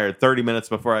expired 30 minutes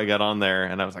before I got on there,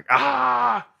 and I was like,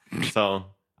 So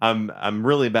I'm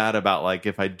really bad about like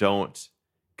if I don't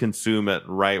consume it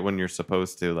right when you're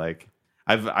supposed to. Like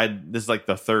this is like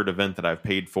the third event that I've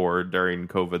paid for during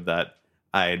COVID that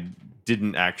I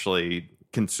didn't actually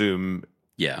consume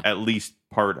at least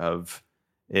part of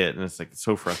it, and it's like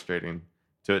so frustrating.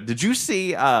 Did you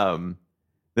see?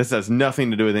 This has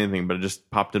nothing to do with anything, but it just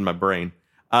popped in my brain.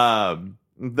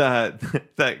 That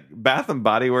Bath and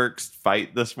Body Works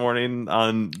fight this morning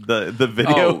on the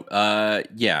video.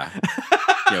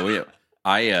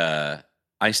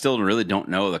 I still really don't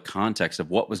know the context of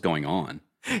what was going on.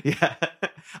 Yeah.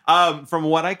 From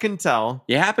what I can tell,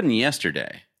 it happened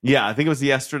yesterday. Yeah, I think it was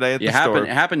yesterday at the store. It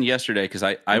happened yesterday because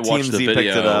I watched the video.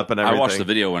 Picked it up and everything. I watched the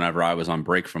video whenever I was on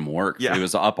break from work. Yeah. It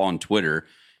was up on Twitter,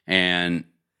 and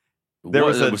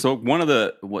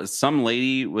some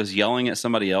lady was yelling at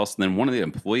somebody else, and then one of the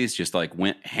employees just like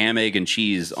went ham, egg, and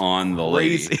cheese on the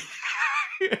lady.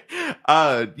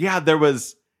 There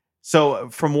was. So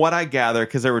from what I gather,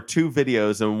 because there were 2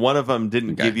 videos, and one of them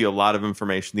didn't give you a lot of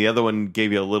information, the other one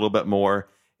gave you a little bit more.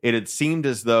 It had seemed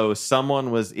as though someone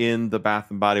was in the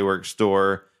Bath and Body Works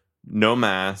store, no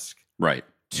mask, right,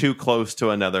 too close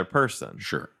to another person,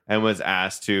 sure, and was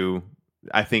asked to,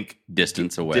 I think,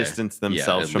 distance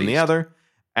themselves from the other,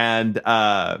 and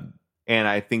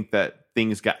I think that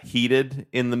things got heated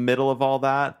in the middle of all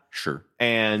that, sure,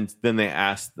 and then they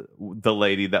asked the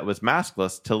lady that was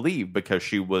maskless to leave because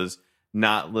she was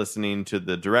not listening to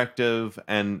the directive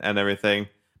and everything.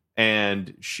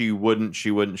 And she wouldn't,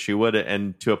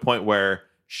 and to a point where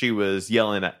she was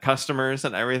yelling at customers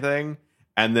and everything.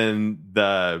 And then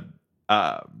there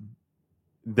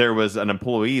was an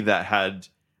employee that had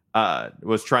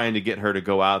was trying to get her to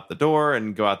go out the door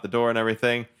and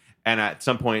everything. And at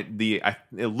some point, it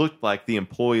looked like the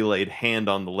employee laid hand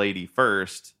on the lady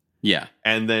first. Yeah,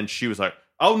 and then she was like,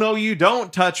 "Oh no, you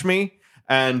don't touch me."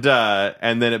 And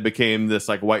then it became this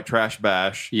like white trash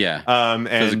bash. Yeah. And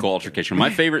physical altercation. My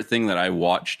favorite thing that I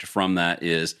watched from that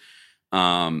is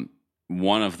one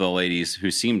of the ladies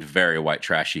who seemed very white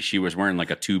trashy. She was wearing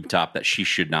like a tube top that she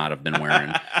should not have been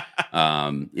wearing.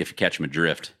 If you catch my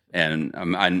drift. And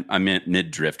I meant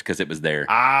mid drift because it was there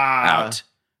out.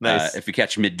 Nice. If you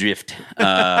catch mid drift.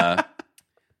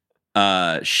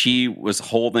 She was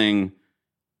holding...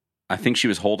 I think she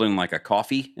was holding like a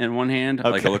coffee in one hand,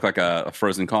 like it looked like a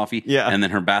frozen coffee. Yeah. And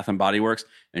then her Bath and Body Works,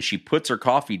 and she puts her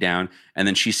coffee down, and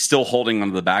then she's still holding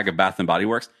onto the bag of Bath and Body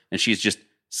Works, and she's just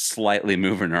slightly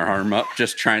moving her arm up,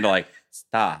 just trying to like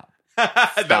stop.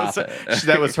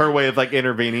 that was her way of like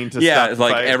intervening to yeah, stop the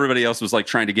like fight. everybody else was like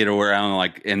trying to get around,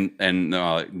 like and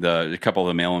the a couple of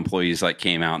the male employees like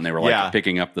came out and they were like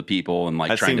picking up the people and like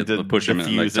That trying seemed to to push them and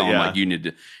like diffuse tell it, them yeah. like you need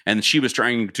to. And she was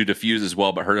trying to diffuse as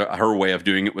well, but her way of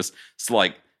doing it was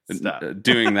like Stop.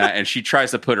 doing that, and she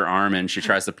tries to put her arm in. She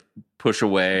tries to push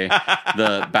away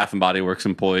the Bath and Body Works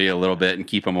employee a little bit and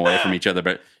keep them away from each other,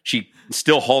 but she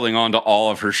still holding on to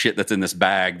all of her shit that's in this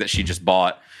bag that she just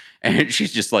bought. And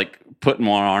she's just like putting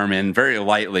one arm in very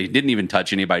lightly, didn't even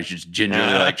touch anybody. She's just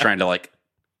gingerly like trying to like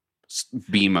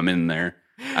beam them in there.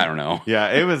 I don't know.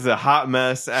 Yeah, it was a hot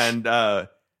mess, and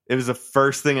it was the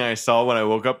first thing I saw when I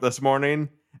woke up this morning,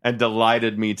 and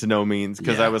delighted me to no means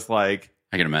because Yeah. I was like,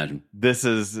 I can imagine. "This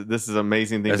is an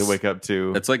amazing thing to wake up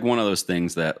to." It's like one of those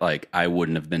things that like I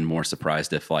wouldn't have been more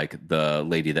surprised if like the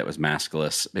lady that was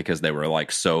maskless, because they were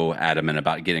like so adamant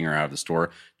about getting her out of the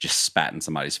store, just spat in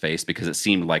somebody's face, because it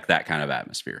seemed like that kind of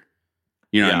atmosphere.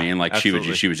 You know what I Yeah, mean? Like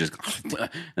absolutely. she was just, and then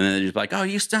they're just like, "Oh,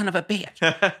 you son of a bitch!"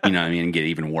 You know what I mean? And get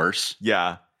even worse.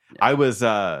 Yeah. I was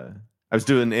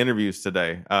doing interviews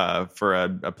today for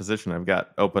a position I've got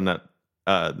open at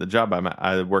the job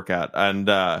I work at, and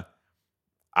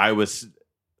it was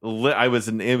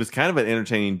kind of an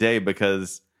entertaining day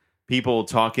because people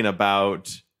talking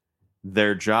about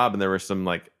their job, and there were some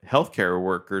like healthcare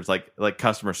workers, like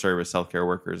customer service healthcare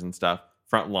workers and stuff,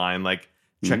 frontline, like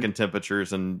checking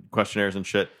temperatures and questionnaires and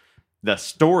shit. The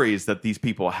stories that these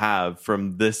people have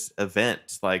from this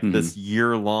event, like this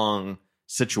year-long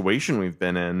situation we've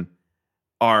been in,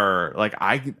 are like,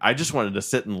 I just wanted to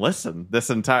sit and listen this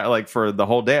entire, like for the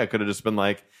whole day. I could have just been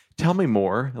like, tell me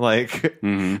more, like,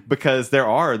 because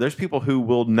there's people who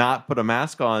will not put a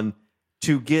mask on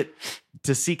to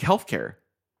seek healthcare.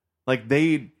 Like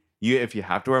if you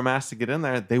have to wear a mask to get in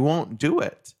there, they won't do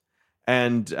it.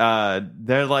 And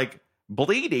they're like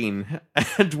bleeding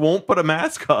and won't put a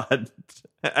mask on.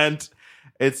 And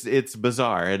it's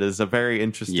bizarre. It is a very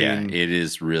interesting. Yeah, it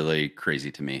is really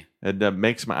crazy to me. It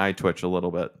makes my eye twitch a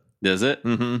little bit. Does it?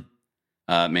 Mm-hmm.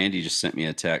 Mandy just sent me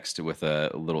a text with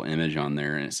a little image on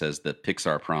there, and it says the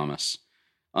Pixar promise.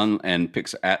 And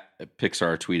Pixar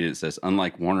tweeted, it says,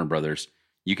 "Unlike Warner Brothers,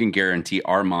 you can guarantee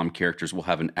our mom characters will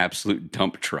have an absolute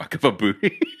dump truck of a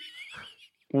booty."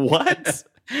 What?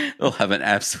 They'll have an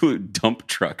absolute dump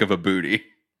truck of a booty.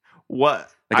 What?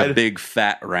 Like a big,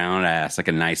 fat, round ass, like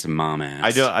a nice mom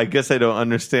ass. I guess I don't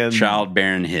understand.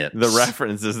 Childbearing hips. The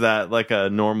reference, is that like a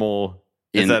normal?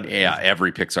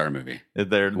 Every Pixar movie.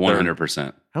 They're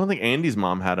 100%. I don't think Andy's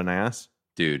mom had an ass.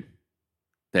 Dude,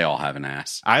 they all have an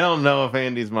ass. I don't know if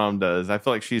Andy's mom does. I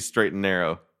feel like she's straight and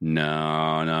narrow.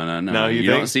 No. No, you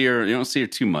don't see her. You don't see her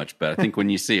too much, but I think when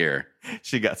you see her,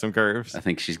 she got some curves. I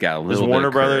think she's got a little. Does bit Warner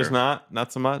of Brothers curve.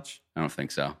 not so much? I don't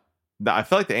think so. I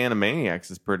feel like the Animaniacs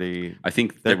is pretty. I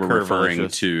think they they're were referring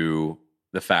curvilicious. to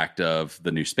the fact of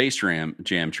the new Space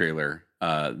Jam trailer,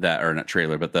 or not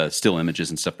trailer, but the still images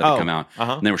and stuff that have come out.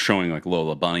 Uh-huh. And they were showing like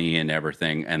Lola Bunny and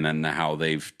everything, and then how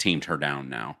they've tamed her down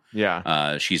now.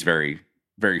 Yeah. She's very,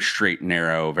 very straight,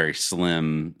 narrow, very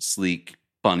slim, sleek,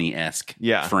 bunny-esque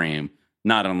frame,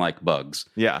 not unlike Bugs.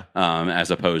 Yeah. As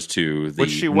opposed to the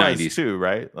Which she 90s. was too,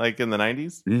 right? Like in the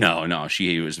 90s? No,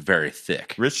 she was very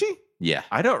thick. Was she? Yeah.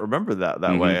 I don't remember that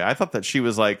way. I thought that she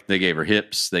was like. They gave her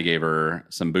hips. They gave her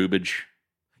some boobage.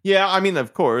 Yeah, I mean,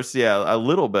 of course, a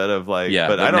little bit of like,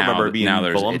 but I don't remember being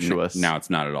voluptuous. Now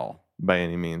it's not at all. By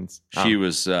any means. She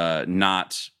was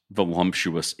not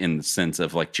voluptuous in the sense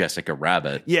of like Jessica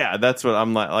Rabbit. Yeah, that's what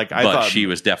I'm like. I but thought she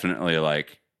was definitely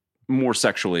like more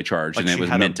sexually charged, like and it was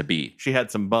meant to be. She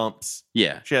had some bumps.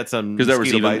 Yeah, she had some because there was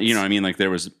even bites. you know what I mean, like there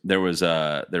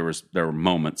were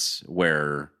moments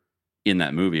where in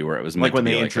that movie where it was meant like when to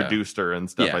be they like introduced her and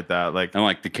stuff like that, like and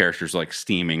like the characters like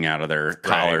steaming out of their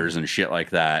collars and shit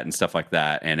like that and stuff like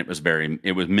that, and it was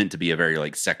meant to be a very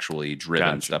like sexually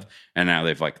driven stuff, and now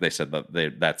they said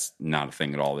that that's not a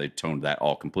thing at all. They toned that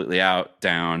all completely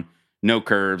down, no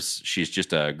curves. She's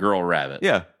just a girl rabbit.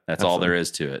 Yeah, that's all there is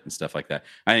to it and stuff like that.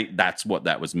 I think that's what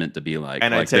that was meant to be like.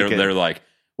 And like they're like,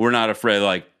 we're not afraid.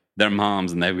 Like they're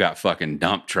moms and they've got fucking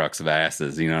dump trucks of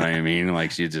asses. You know what I mean?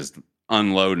 Like she's just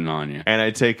unloading on you. And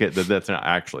I take it that that's not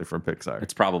actually from Pixar.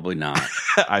 It's probably not.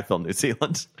 I feel New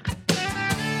Zealand.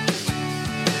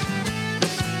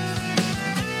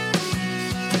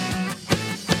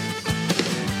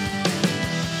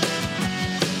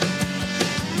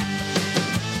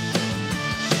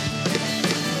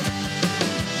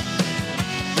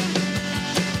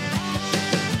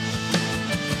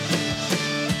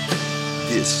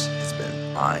 This has been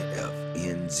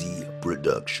IFNZ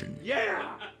Production. Yeah.